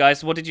we saying,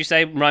 guys? What did you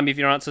say? Remind me of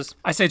your answers.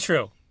 I say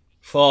true.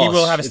 False. He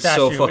will have a It's statue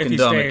so fucking if he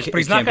dumb. stays, It but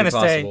he's it not can't going be to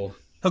stay. possible.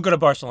 He'll go to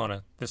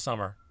Barcelona this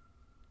summer.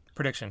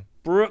 Prediction.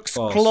 Brooks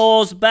False.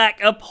 claws back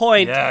a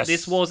point. Yes.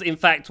 This was, in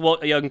fact,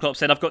 what Jurgen Klopp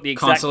said. I've got the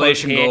exact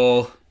Consolation quote here.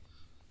 goal.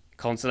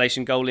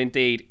 Consolation goal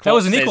indeed. That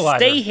was an Klopp says, equalizer.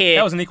 Stay here,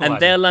 That was an equalizer.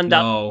 and they'll end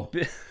No. up.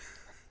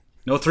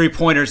 No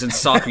 3-pointers in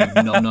soccer, you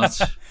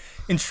numbnuts.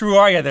 In True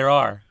Arya, there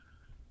are.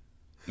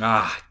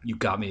 You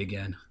got me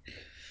again.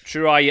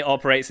 True Arya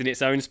operates in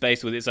its own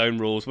space with its own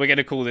rules. We're going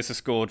to call this a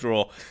score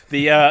draw.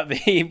 The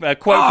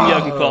quote from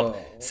Jurgen Klopp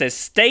says,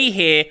 "Stay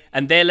here,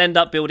 and they'll end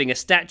up building a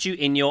statue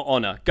in your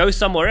honor. Go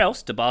somewhere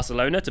else, to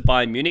Barcelona, to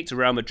Bayern Munich, to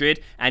Real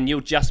Madrid, and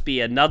you'll just be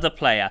another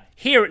player.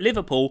 Here at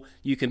Liverpool,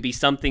 you can be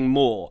something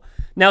more."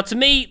 Now, to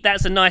me,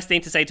 that's a nice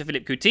thing to say to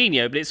Philippe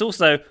Coutinho, but it's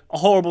also a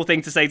horrible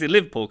thing to say to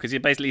Liverpool, because you're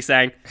basically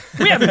saying,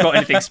 we haven't got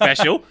anything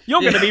special.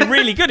 You're going to be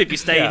really good if you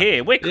stay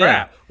here. We're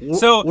crap.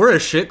 So we're a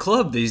shit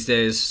club these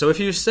days. So if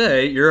you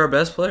stay, you're our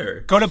best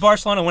player. go to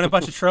Barcelona, win a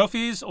bunch of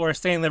trophies, or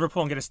stay in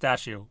Liverpool and get a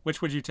statue.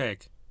 Which would you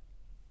take?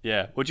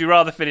 Yeah. Would you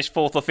rather finish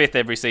 4th or 5th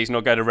every season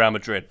or go to Real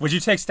Madrid? Would you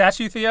take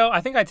statue, Theo?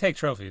 I think I'd take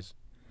trophies.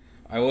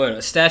 I would.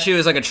 A statue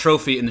is like a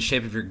trophy in the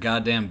shape of your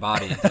goddamn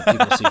body that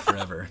people see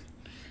forever.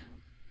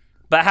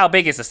 But how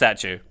big is the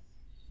statue?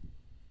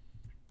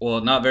 Well,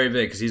 not very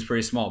big because he's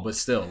pretty small, but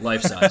still,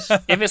 life size.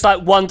 If it's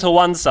like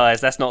 1-to-1 size,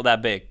 that's not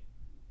that big.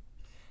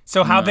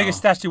 So how big a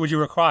statue would you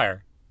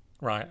require,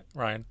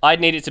 Ryan?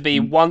 I'd need it to be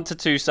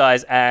 1-to-2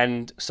 size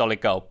and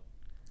solid gold.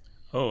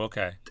 Oh,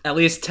 okay. At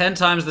least 10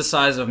 times the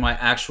size of my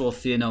actual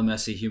Lionel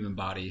Messi human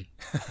body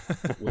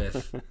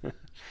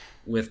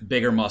with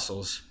bigger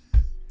muscles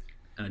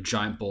and a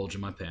giant bulge in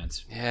my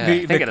pants. Yeah,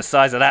 think of the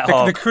size of that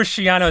hog. The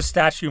Cristiano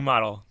statue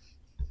model.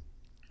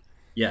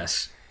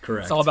 Yes,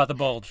 correct. It's all about the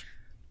bulge.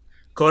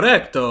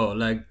 Correcto,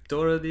 like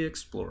Dora the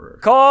Explorer.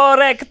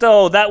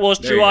 Correcto. That was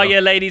There you True Arya,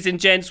 go. ladies and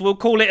gents. We'll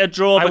call it a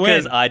draw I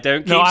because win. I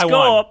don't keep No, I score.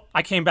 won.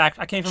 I came back.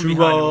 I came from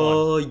behind and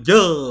won.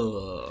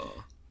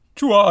 Yeah.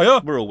 True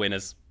Arya. We're all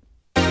winners.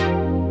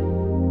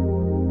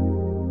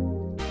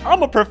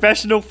 I'm a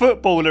professional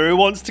footballer who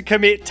wants to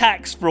commit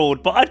tax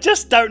fraud, but I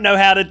just don't know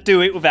how to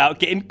do it without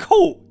getting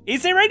caught.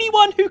 Is there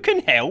anyone who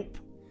can help?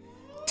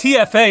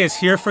 TFA is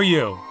here for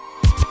you.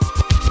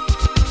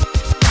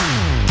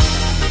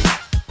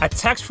 At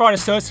Tax Fraud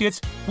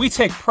Associates, we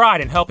take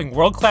pride in helping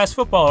world-class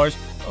footballers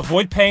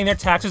avoid paying their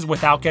taxes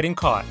without getting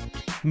caught.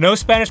 No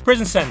Spanish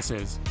prison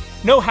sentences.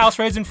 No house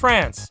raids in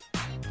France.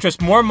 Just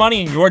more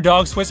money in your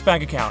dog's Swiss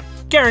bank account.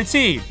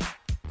 Guaranteed.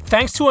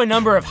 Thanks to a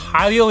number of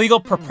highly illegal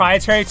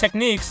proprietary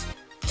techniques,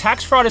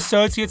 Tax Fraud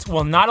Associates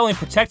will not only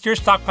protect your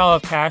stockpile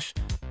of cash,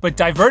 but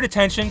divert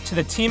attention to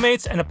the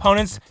teammates and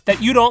opponents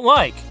that you don't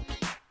like.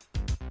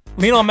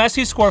 Lionel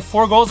Messi scored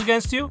 4 goals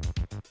against you?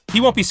 He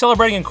won't be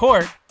celebrating in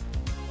court.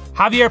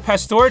 Javier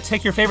Pastor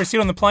take your favorite seat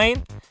on the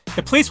plane?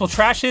 The police will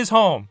trash his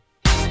home.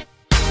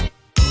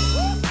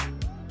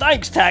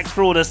 Thanks, Tax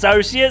Fraud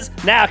Associates.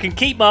 Now I can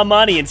keep my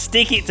money and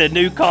stick it to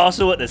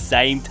Newcastle at the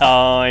same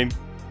time.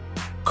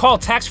 Call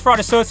Tax Fraud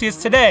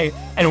Associates today,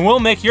 and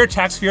we'll make your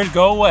tax fears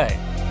go away.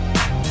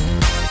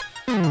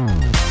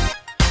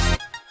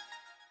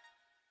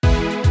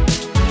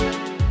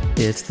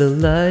 It's the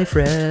Life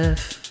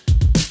Ref.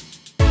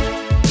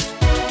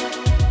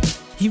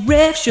 He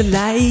refs your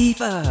life.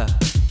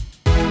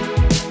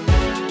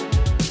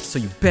 So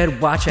you better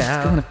watch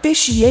out. He's gonna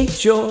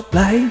officiate your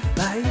life.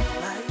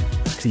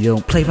 So you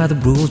don't play by the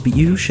rules, but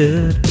you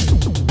should.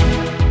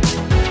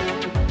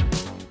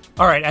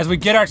 All right, as we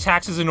get our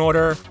taxes in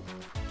order,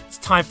 it's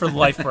time for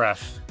Life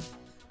Ref.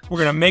 We're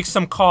going to make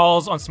some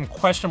calls on some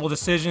questionable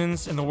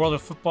decisions in the world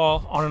of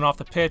football, on and off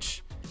the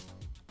pitch.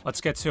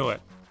 Let's get to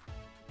it.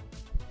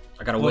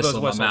 I got a Blow whistle those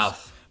in my whistles.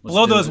 mouth. Let's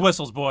Blow do those it.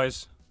 whistles,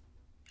 boys.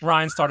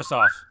 Ryan, start us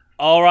off.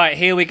 All right,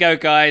 here we go,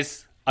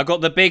 guys. I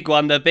got the big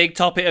one, the big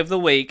topic of the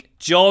week.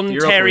 John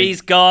You're up,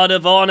 Terry's Lee. Guard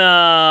of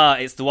Honor.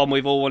 It's the one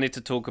we've all wanted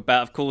to talk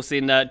about. Of course,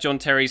 in John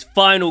Terry's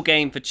final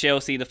game for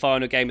Chelsea, the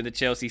final game of the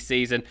Chelsea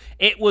season,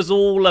 it was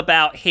all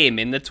about him.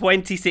 In the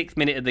 26th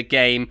minute of the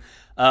game,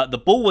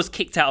 the ball was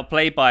kicked out of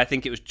play by, I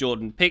think it was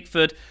Jordan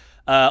Pickford.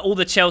 All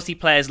the Chelsea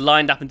players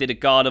lined up and did a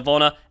Guard of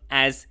Honor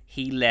as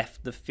he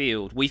left the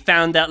field. We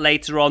found out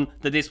later on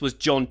that this was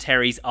John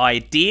Terry's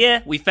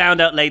idea. We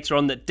found out later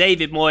on that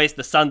David Moyes,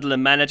 the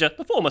Sunderland manager,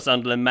 the former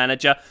Sunderland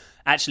manager,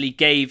 actually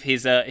gave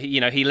his,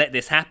 he let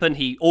this happen.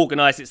 He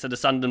organised it so the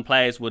Sunderland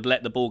players would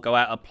let the ball go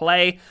out of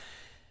play.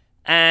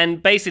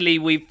 And basically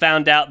we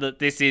found out that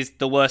this is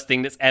the worst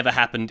thing that's ever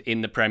happened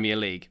in the Premier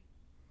League.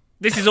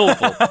 This is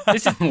awful.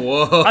 This is.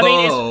 Whoa. I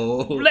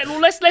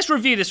mean, let's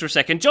review this for a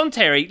second. John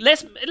Terry.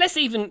 Let's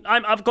even.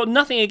 I've got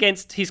nothing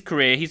against his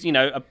career. He's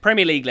a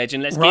Premier League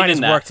legend. Let's Ryan give is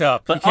him that. worked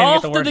up. He But can't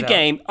get the after words the out.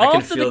 game, I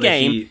can feel the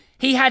heat.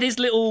 he had his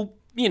little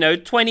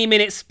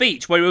 20-minute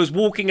speech where he was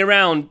walking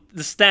around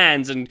the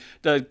stands and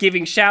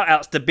giving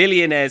shout-outs to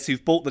billionaires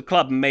who've bought the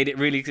club and made it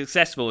really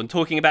successful, and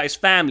talking about his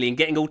family and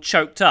getting all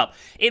choked up.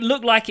 It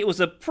looked like it was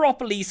a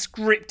properly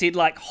scripted,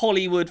 like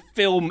Hollywood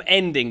film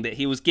ending that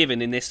he was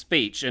given in this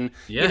speech. And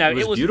Yeah,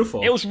 it was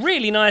beautiful. It was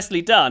really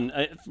nicely done.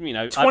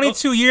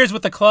 22 years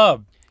with the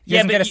club. He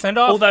doesn't get a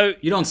send-off? Although,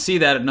 You don't see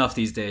that enough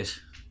these days.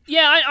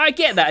 yeah, I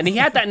get that. And he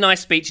had that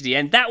nice speech at the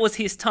end. That was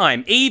his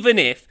time. Even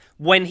if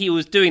when he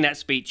was doing that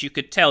speech, you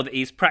could tell that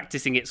he's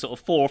practicing it sort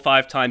of 4 or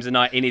 5 times a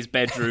night in his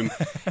bedroom,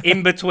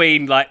 in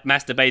between like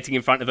masturbating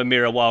in front of a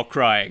mirror while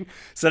crying.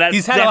 So that's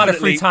he's had a lot of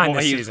free time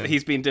this season.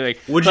 He's been doing.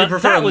 Would you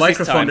prefer a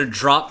microphone to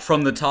drop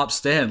from the top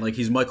stand like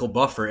he's Michael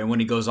Buffer, and when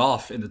he goes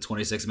off in the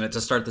 26 minutes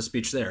to start the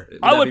speech there?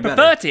 I would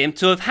prefer to him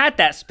to have had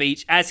that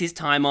speech as his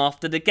time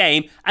after the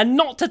game, and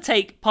not to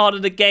take part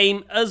of the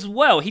game as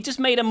well. He just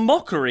made a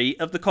mockery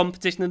of the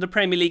competition of the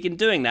Premier League in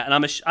doing that,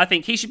 and I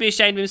think he should be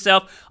ashamed of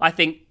himself. I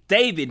think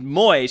David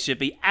Moyes should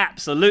be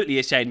absolutely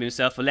ashamed of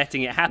himself for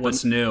letting it happen.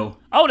 What's new?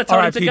 I would have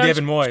told him to go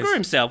David Moyes. Screw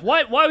himself.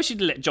 Why should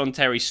let John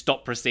Terry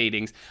stop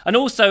proceedings? And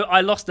also,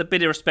 I lost a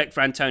bit of respect for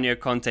Antonio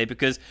Conte,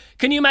 because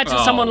can you imagine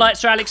someone like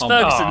Sir Alex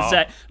Ferguson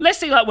say, let's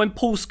say like when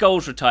Paul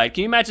Scholes retired,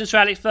 can you imagine Sir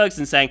Alex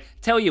Ferguson saying,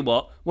 tell you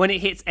what, when it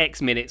hits X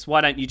minutes,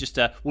 why don't you just,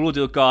 we'll all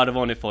do a guard of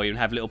honour for you and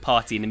have a little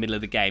party in the middle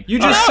of the game? You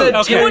just said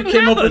Terry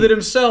came up with it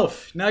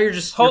himself. Now you're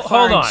just hold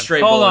on. Stray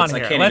Hold bullets. on I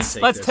here.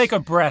 can't Let's take a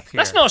breath here.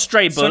 That's not a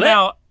stray bullet. So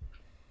now,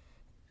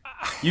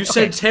 you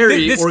said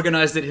Terry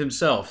organized it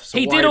himself. So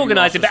he did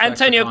organise it, but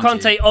Antonio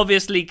Conte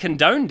obviously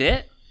condoned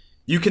it.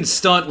 You can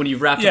stunt when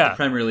you've wrapped up the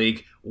Premier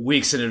League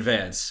weeks in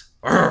advance.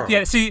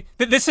 Yeah, see,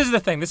 this is the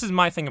thing. This is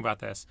my thing about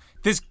this.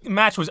 This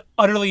match was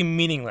utterly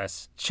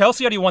meaningless.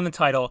 Chelsea already won the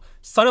title.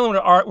 Sunderland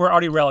were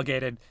already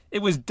relegated.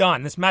 It was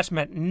done. This match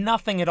meant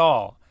nothing at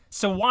all.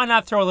 So why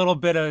not throw a little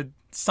bit of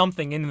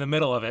something into the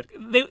middle of it?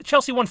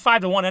 Chelsea won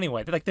 5-1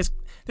 anyway. Like this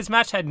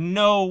match had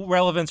no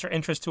relevance or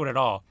interest to it at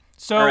all.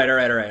 So, all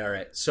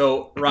right.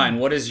 So, Ryan,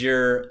 what is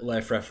your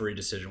life referee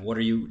decision? What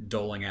are you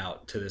doling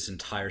out to this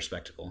entire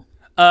spectacle?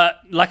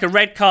 Like a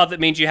red card that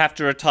means you have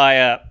to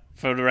retire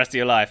for the rest of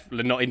your life,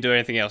 not do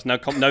anything else. No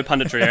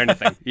punditry or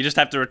anything. You just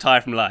have to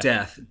retire from life.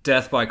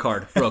 Death by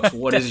card. Brooks,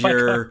 what is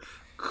your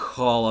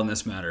call on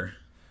this matter?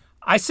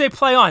 I say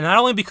play on, not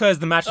only because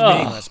the match is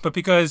meaningless, but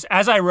because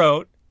as I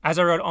wrote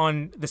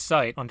on the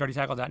site on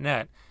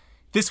dirtytackle.net,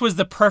 this was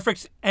the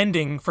perfect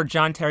ending for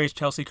John Terry's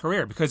Chelsea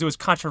career because it was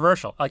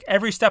controversial. Like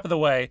every step of the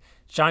way,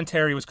 John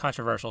Terry was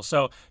controversial.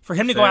 So for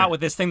him to go out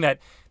with this thing that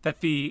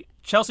the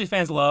Chelsea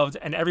fans loved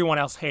and everyone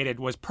else hated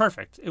was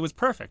perfect. It was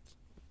perfect.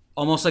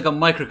 Almost like a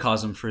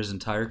microcosm for his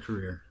entire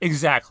career.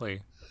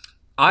 Exactly.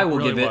 I will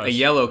give it a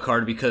yellow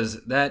card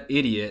because that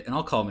idiot, and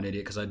I'll call him an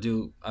idiot because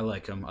I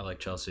like him. I like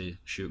Chelsea.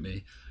 Shoot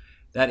me.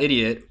 That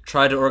idiot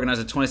tried to organize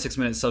a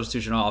 26-minute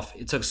substitution off.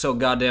 It took so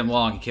goddamn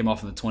long. He came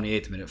off in the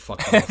 28th minute.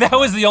 Fuck off. That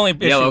was the only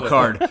issue. Yellow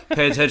card.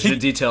 Pay attention to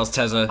details,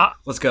 Tezza.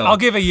 Let's go. I'll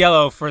give a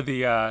yellow for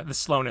the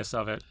slowness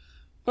of it.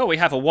 Well, we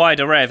have a wide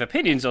array of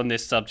opinions on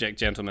this subject,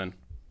 gentlemen.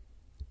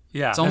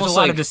 Yeah, it's almost there's a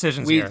lot like of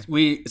decisions here.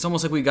 It's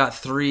almost like we got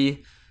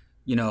 3,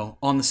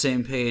 on the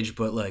same page,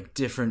 but like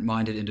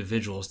different-minded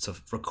individuals to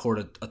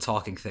record a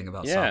talking thing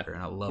about soccer,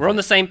 and I love it. We're on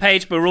the same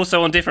page, but we're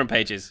also on different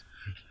pages.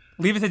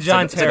 Leave it to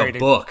John Terry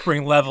to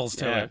bring levels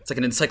to it. It's like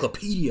an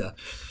encyclopedia.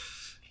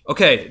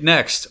 Okay,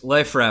 next,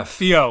 Life Ref.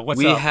 Theo, what's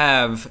up? We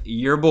have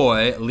your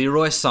boy,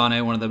 Leroy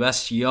Sané, one of the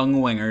best young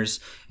wingers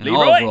in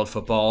all of world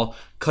football.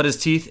 Cut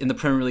his teeth in the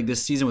Premier League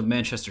this season with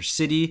Manchester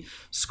City.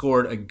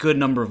 Scored a good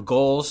number of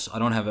goals. I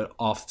don't have it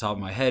off the top of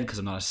my head because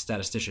I'm not a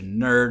statistician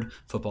nerd.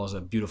 Football is a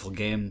beautiful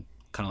game,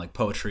 kind of like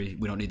poetry.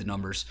 We don't need the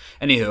numbers.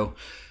 Anywho,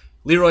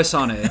 Leroy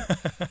Sané.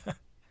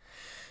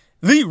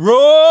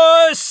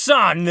 Leroy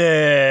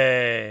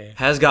Sané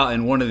has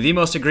gotten one of the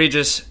most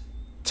egregious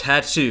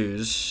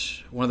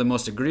tattoos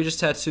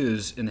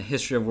in the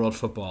history of world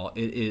football.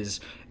 It is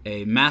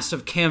a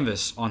massive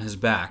canvas on his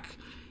back,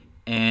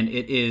 and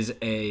it is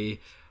a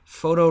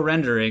photo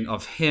rendering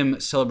of him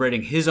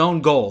celebrating his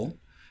own goal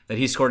that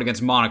he scored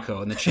against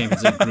Monaco in the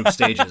Champions League group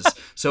stages.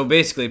 So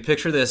basically,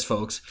 picture this,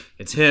 folks.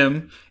 It's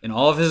him in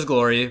all of his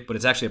glory, but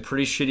it's actually a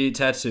pretty shitty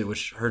tattoo,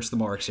 which hurts the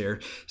marks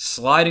here,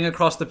 sliding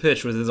across the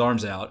pitch with his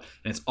arms out,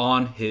 and it's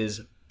on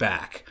his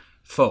back.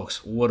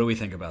 Folks, what do we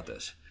think about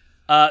this?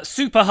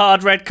 Super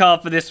hard red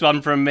card for this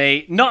one from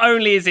me. Not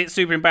only is it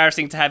super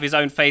embarrassing to have his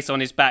own face on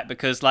his back,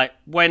 because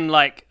when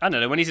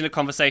he's in a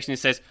conversation and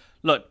says,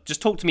 look,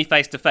 just talk to me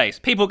face to face,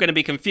 people are going to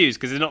be confused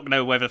because they're not going to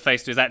know whether the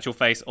face to his actual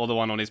face or the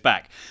one on his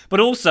back.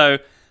 But also,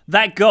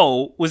 that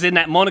goal was in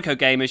that Monaco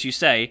game, as you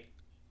say.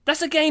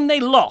 That's a game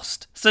they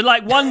lost. So,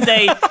 one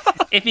day,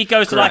 if he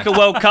goes to, a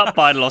World Cup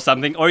final or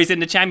something, or he's in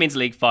the Champions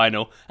League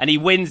final, and he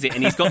wins it,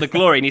 and he's got the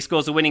glory, and he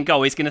scores a winning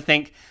goal, he's going to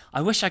think,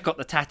 I wish I got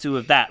the tattoo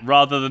of that,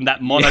 rather than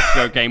that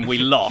Monaco game we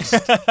lost.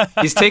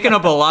 He's taken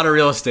up a lot of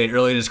real estate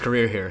early in his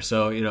career here,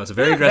 so, it's a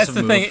very aggressive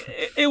move. That's the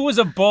thing. It was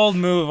a bold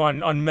move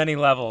on many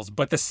levels,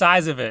 but the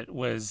size of it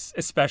was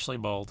especially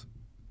bold.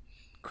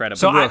 Incredible.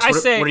 So, Brooks,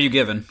 what are you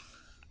giving?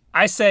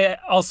 I say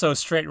also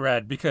straight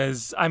red,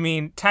 because,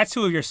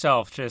 tattoo of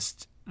yourself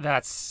just...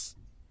 That's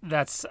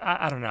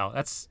I don't know.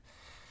 I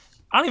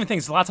don't even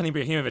think Zlatan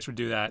Ibrahimovic would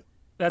do that.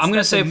 I'm going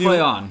to say play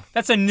on.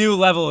 That's a new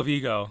level of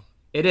ego.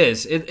 It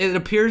is. It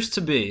appears to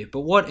be.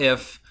 But what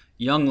if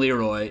young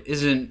Leroy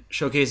isn't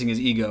showcasing his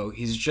ego?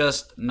 He's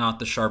just not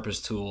the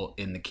sharpest tool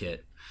in the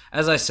kit.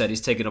 As I said,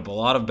 he's taken up a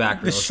lot of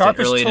back real estate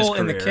early in his career. The sharpest tool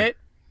in the kit?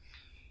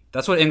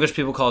 That's what English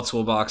people call a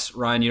toolbox.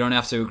 Ryan, you don't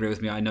have to agree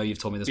with me. I know you've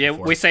told me this before.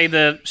 Yeah, we say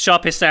the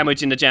sharpest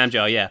sandwich in the jam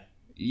jar, yeah.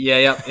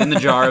 Yeah, in the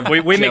jar of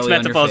we mix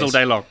metaphors all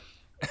day long.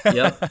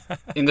 Yep.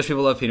 English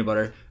people love peanut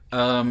butter.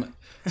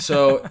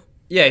 So,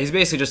 yeah, he's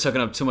basically just taking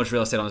up too much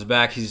real estate on his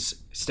back. He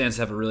stands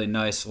to have a really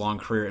nice, long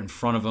career in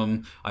front of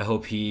him. I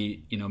hope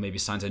he, maybe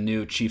signs a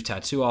new chief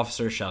tattoo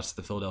officer, shouts to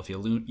the Philadelphia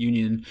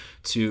Union,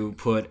 to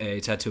put a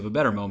tattoo of a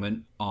better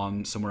moment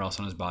on somewhere else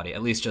on his body,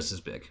 at least just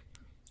as big.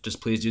 Just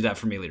please do that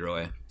for me,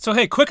 Leroy. So,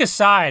 hey, quick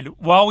aside,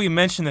 while we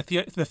mention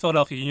the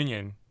Philadelphia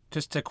Union,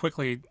 just to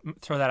quickly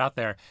throw that out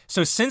there.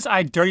 So since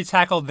I dirty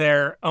tackled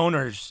their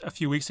owners a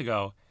few weeks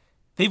ago,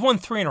 they've won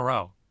 3 in a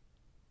row.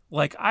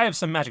 Like, I have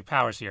some magic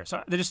powers here.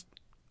 So they're just...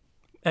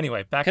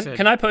 Anyway,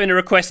 Can I put in a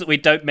request that we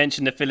don't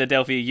mention the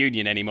Philadelphia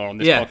Union anymore on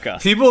this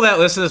podcast? People that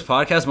listen to this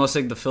podcast most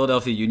think the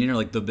Philadelphia Union are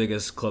like the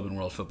biggest club in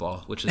world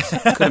football, which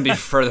couldn't be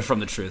further from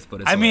the truth,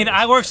 but it's hilarious.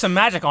 I work some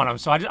magic on them,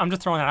 so I'm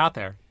just throwing that out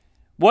there.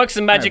 Work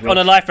some magic on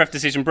a life ref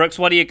decision, Brooks.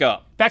 What do you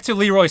got? Back to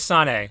Leroy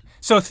Sané.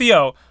 So,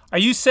 Theo, are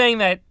you saying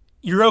that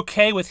you're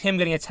okay with him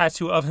getting a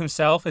tattoo of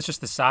himself? It's just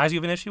the size you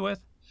have an issue with?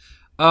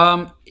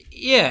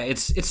 Yeah,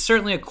 it's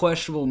certainly a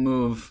questionable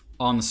move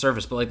on the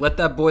surface, but let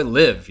that boy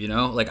live,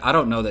 I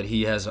don't know that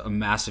he has a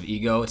massive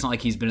ego. It's not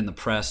like he's been in the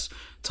press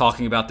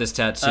talking about this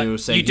tattoo,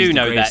 saying he's the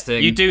greatest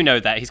thing. You do know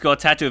that. He's got a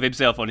tattoo of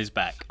himself on his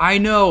back. I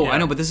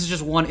know, but this is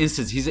just one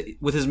instance. He's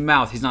with his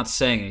mouth, he's not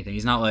saying anything.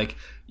 He's not like,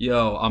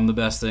 yo, I'm the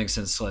best thing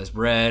since sliced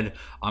bread.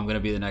 I'm going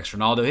to be the next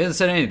Ronaldo. He hasn't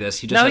said any of this.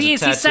 He just has a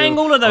tattoo. He's saying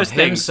all of those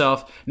things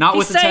himself, not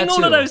with the tattoo. He's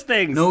saying all of those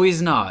things. No,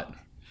 he's not.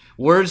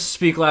 Words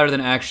speak louder than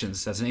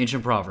actions. That's an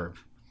ancient proverb.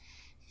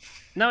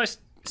 No, it's...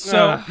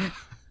 So...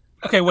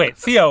 Okay, wait.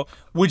 Theo,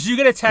 would you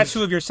get a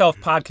tattoo of yourself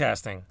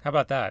podcasting? How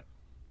about that?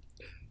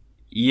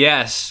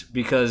 Yes,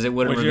 because it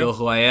wouldn't reveal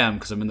who I am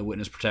because I'm in the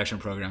witness protection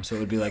program. So it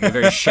would be like a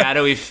very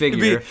shadowy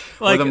figure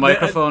with a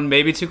microphone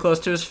maybe too close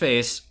to his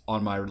face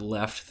on my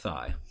left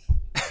thigh.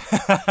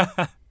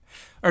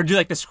 Or do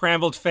like the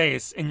scrambled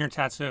face in your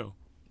tattoo.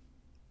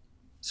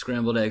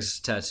 Scrambled eggs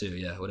tattoo,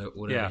 yeah,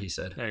 whatever he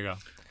said. There you go.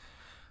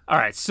 All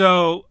right,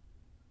 so...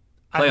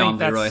 Play on,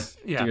 Leroy.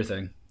 Do your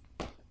thing.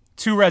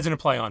 2 reds and a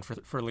play on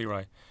for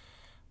Leroy.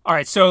 All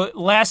right, so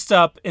last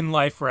up in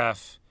Life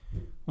Ref,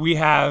 we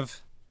have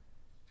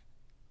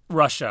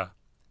Russia.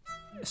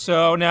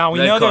 So now we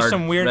know there's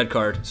some weird... Red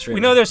card.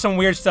 We know there's some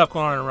weird stuff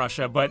going on in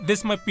Russia, but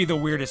this might be the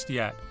weirdest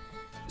yet.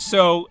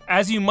 So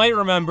as you might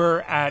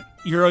remember at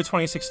Euro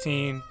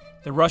 2016,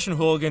 the Russian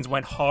hooligans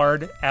went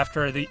hard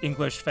after the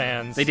English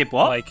fans. They did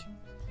what?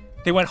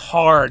 They went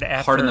hard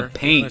after hard in the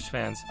paint. English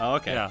fans. Oh,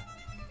 okay. Yeah,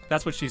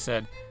 that's what she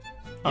said.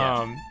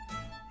 Yeah.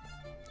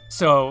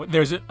 So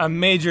there's a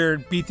major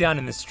beatdown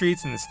in the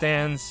streets and the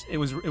stands. It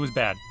was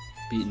bad.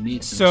 Beating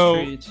meats in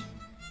the streets.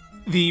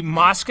 The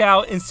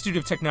Moscow Institute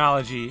of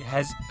Technology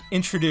has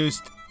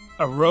introduced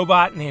a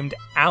robot named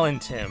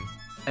Alantim.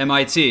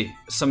 MIT.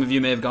 Some of you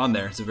may have gone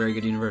there. It's a very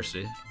good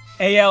university.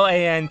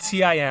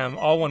 Alantim,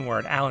 all one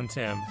word,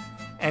 Alantim.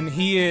 And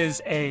he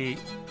is a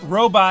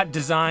robot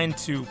designed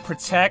to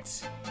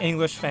protect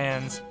English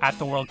fans at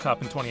the World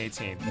Cup in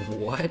 2018.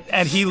 What?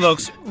 And he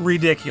looks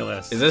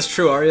ridiculous. Is this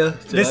true, Arya?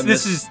 This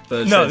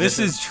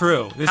is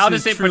true. How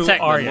does it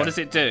protect them? What does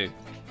it do?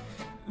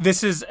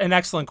 This is an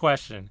excellent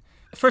question.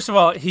 First of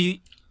all,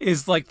 he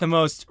is like the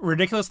most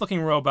ridiculous-looking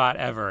robot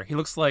ever. He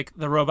looks like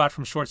the robot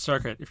from Short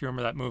Circuit, if you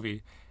remember that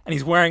movie. And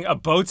he's wearing a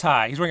bow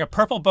tie. He's wearing a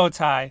purple bow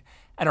tie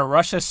and a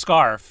Russia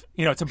scarf,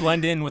 to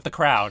blend in with the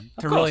crowd,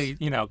 really,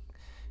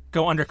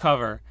 go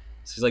undercover.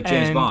 So he's like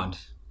James Bond.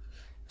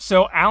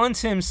 So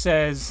Alantim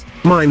says,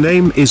 "My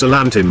name is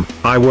Alantim.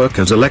 I work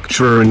as a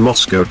lecturer in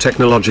Moscow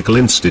Technological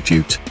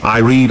Institute. I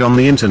read on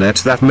the internet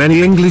that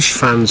many English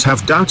fans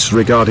have doubts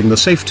regarding the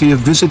safety of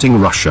visiting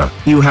Russia.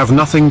 You have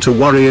nothing to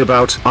worry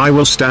about. I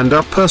will stand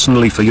up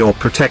personally for your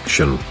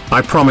protection.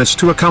 I promise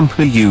to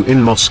accompany you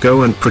in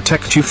Moscow and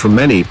protect you from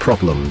any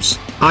problems.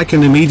 I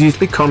can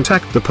immediately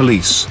contact the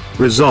police,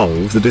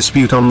 resolve the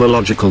dispute on the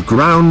logical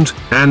ground,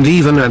 and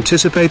even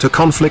anticipate a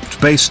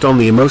conflict based on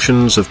the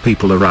emotions of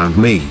people around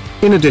me.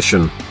 In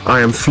addition,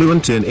 I am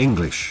fluent in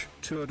English."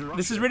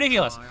 This is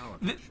ridiculous.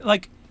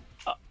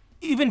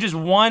 Even just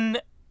one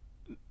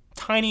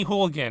tiny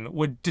hooligan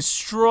would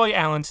destroy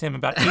Alantim in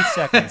about 8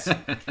 seconds.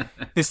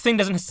 This thing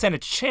doesn't stand a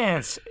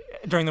chance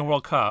during the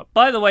World Cup.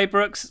 By the way,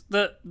 Brooks,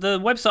 the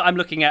website I'm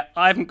looking at,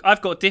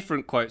 I've got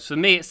different quotes. For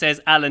me, it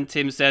says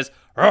Alantim says,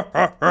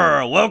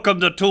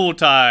 "Welcome to Tool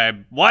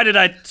Time. Why did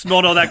I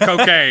snort all that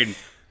cocaine?"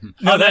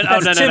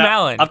 That's Tim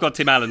Allen. I've got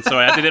Tim Allen.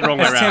 Sorry, I did it wrong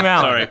way around. Tim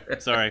Allen.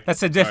 Sorry.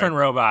 That's a different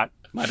robot.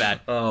 My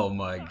bad. Oh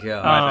my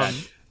god.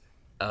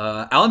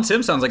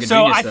 Alantim sounds like a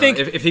genius. I think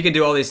if he can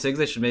do all these things,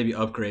 they should maybe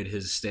upgrade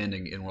his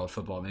standing in world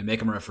football. Maybe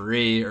make him a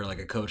referee or like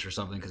a coach or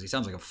something, because he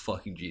sounds like a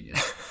fucking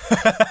genius.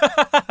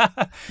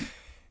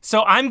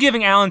 So I'm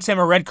giving Alantim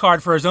a red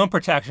card for his own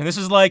protection. This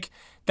is like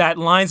that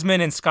linesman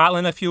in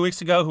Scotland a few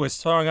weeks ago who was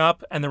throwing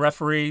up, and the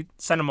referee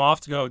sent him off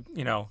to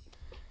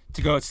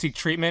go seek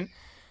treatment.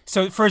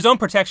 So for his own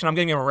protection, I'm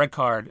giving him a red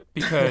card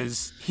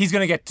because he's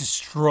going to get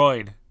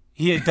destroyed.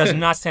 He does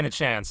not stand a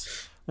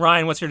chance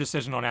Ryan, what's your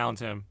decision on Alan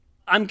Tim?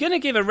 I'm going to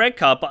give a red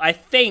card, but I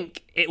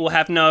think it will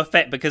have no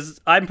effect because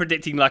I'm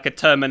predicting like a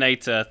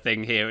Terminator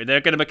thing here.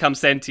 They're going to become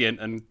sentient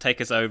and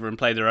take us over and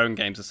play their own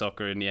games of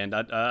soccer in the end.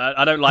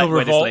 I don't like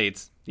where this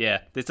leads. Yeah,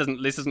 this doesn't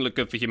look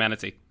good for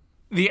humanity.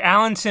 The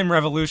Alan Tim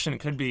revolution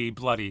could be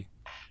bloody.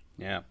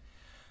 Yeah.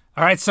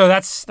 All right, so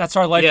that's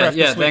our life ref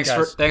this week,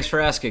 guys. Thanks for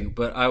asking,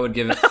 but I would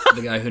give it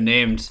the guy who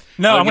named.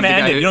 No, I'm going to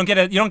end it. You don't get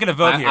a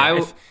vote here.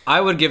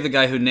 I would give the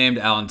guy who named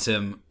Alan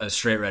Tim a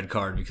straight red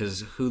card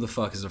because who the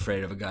fuck is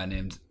afraid of a guy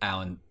named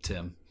Alan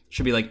Tim?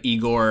 Should be like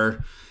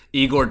Igor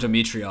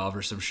Dimitrov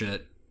or some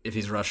shit. If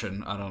he's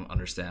Russian, I don't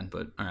understand.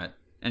 But all right.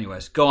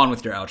 Anyways, go on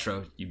with your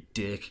outro, you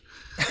dick.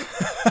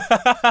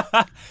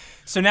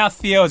 So now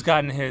Theo has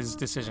gotten his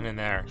decision in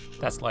there.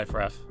 That's life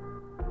ref.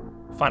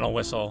 Final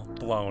whistle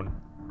blown.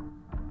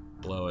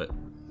 Blow it.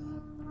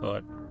 Blow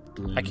it.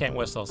 I can't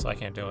whistle, so I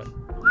can't do it.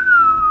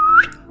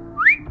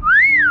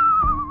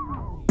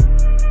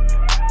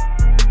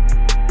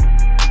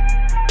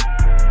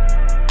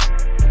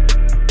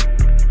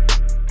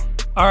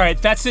 All right,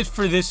 that's it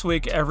for this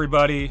week,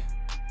 everybody.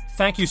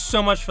 Thank you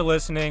so much for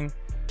listening.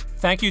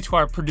 Thank you to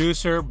our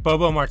producer,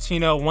 Bobo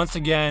Martino, once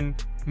again,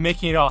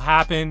 making it all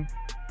happen.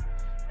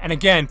 And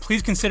again,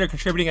 please consider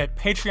contributing at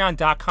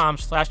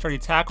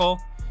patreon.com/dirtytackle.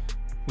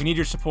 We need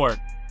your support.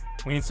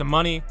 We need some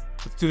money.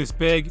 Let's do this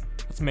big.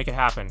 Let's make it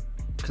happen.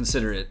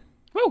 Consider it.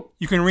 Woo!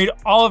 You can read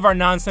all of our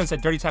nonsense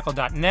at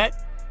dirtytackle.net.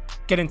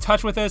 Get in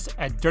touch with us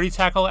at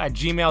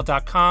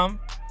dirtytackle@gmail.com.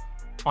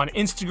 On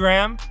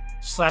Instagram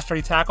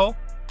 /dirtytackle.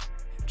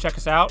 Check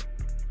us out.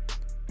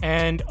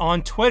 And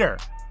on Twitter,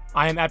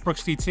 I am at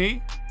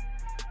BrooksDT.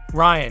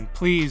 Ryan,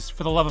 please,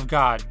 for the love of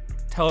God,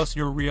 tell us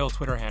your real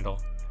Twitter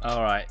handle.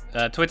 All right.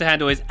 Twitter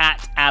handle is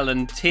at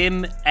Alan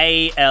Tim,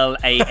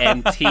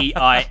 ALANTIM.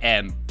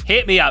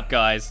 Hit me up,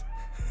 guys.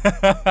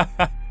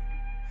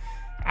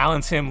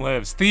 Alan Tim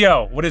lives.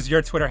 Theo, what is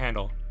your Twitter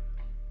handle?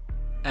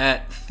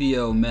 At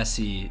Theo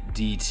Messi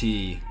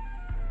DT,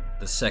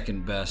 the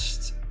second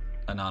best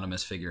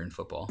anonymous figure in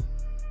football.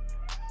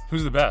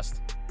 Who's the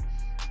best?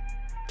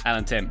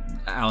 Alan Tim.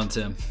 Alan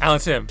Tim. Alan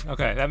Tim.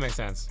 Okay, that makes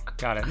sense.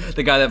 Got it.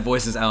 The guy that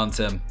voices Alan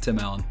Tim. Tim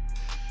Allen.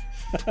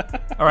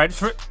 All right,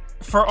 for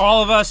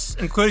all of us,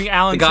 including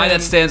Alan Tim. The guy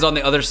that stands on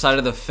the other side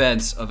of the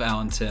fence of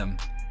Alan Tim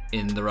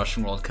in the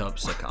Russian World Cup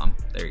sitcom.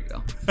 There you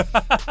go.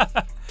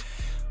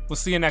 We'll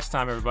see you next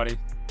time, everybody.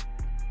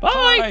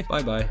 Bye.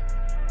 Bye-bye.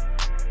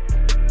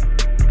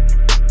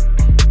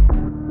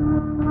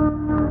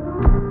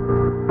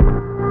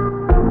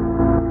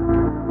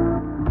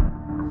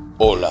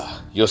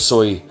 Hola, yo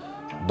soy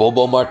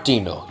Bobo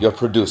Martino, your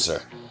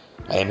producer.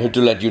 I am here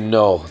to let you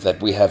know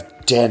that we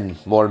have 10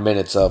 more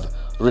minutes of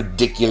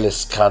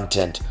ridiculous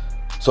content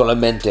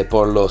solamente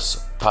por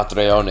los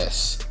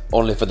Patreones,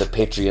 only for the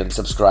Patreon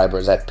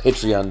subscribers at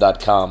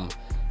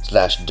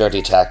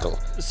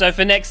patreon.com/dirtytackle. So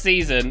for next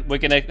season, we're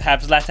going to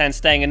have Zlatan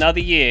staying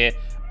another year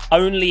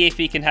only if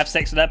he can have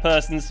sex with that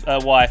person's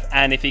wife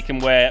and if he can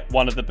wear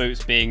one of the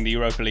boots being the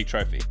Europa League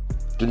trophy.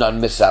 Do not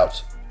miss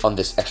out on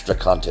this extra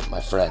content, my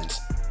friends.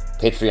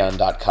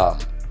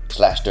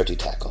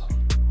 Patreon.com/dirtytackle.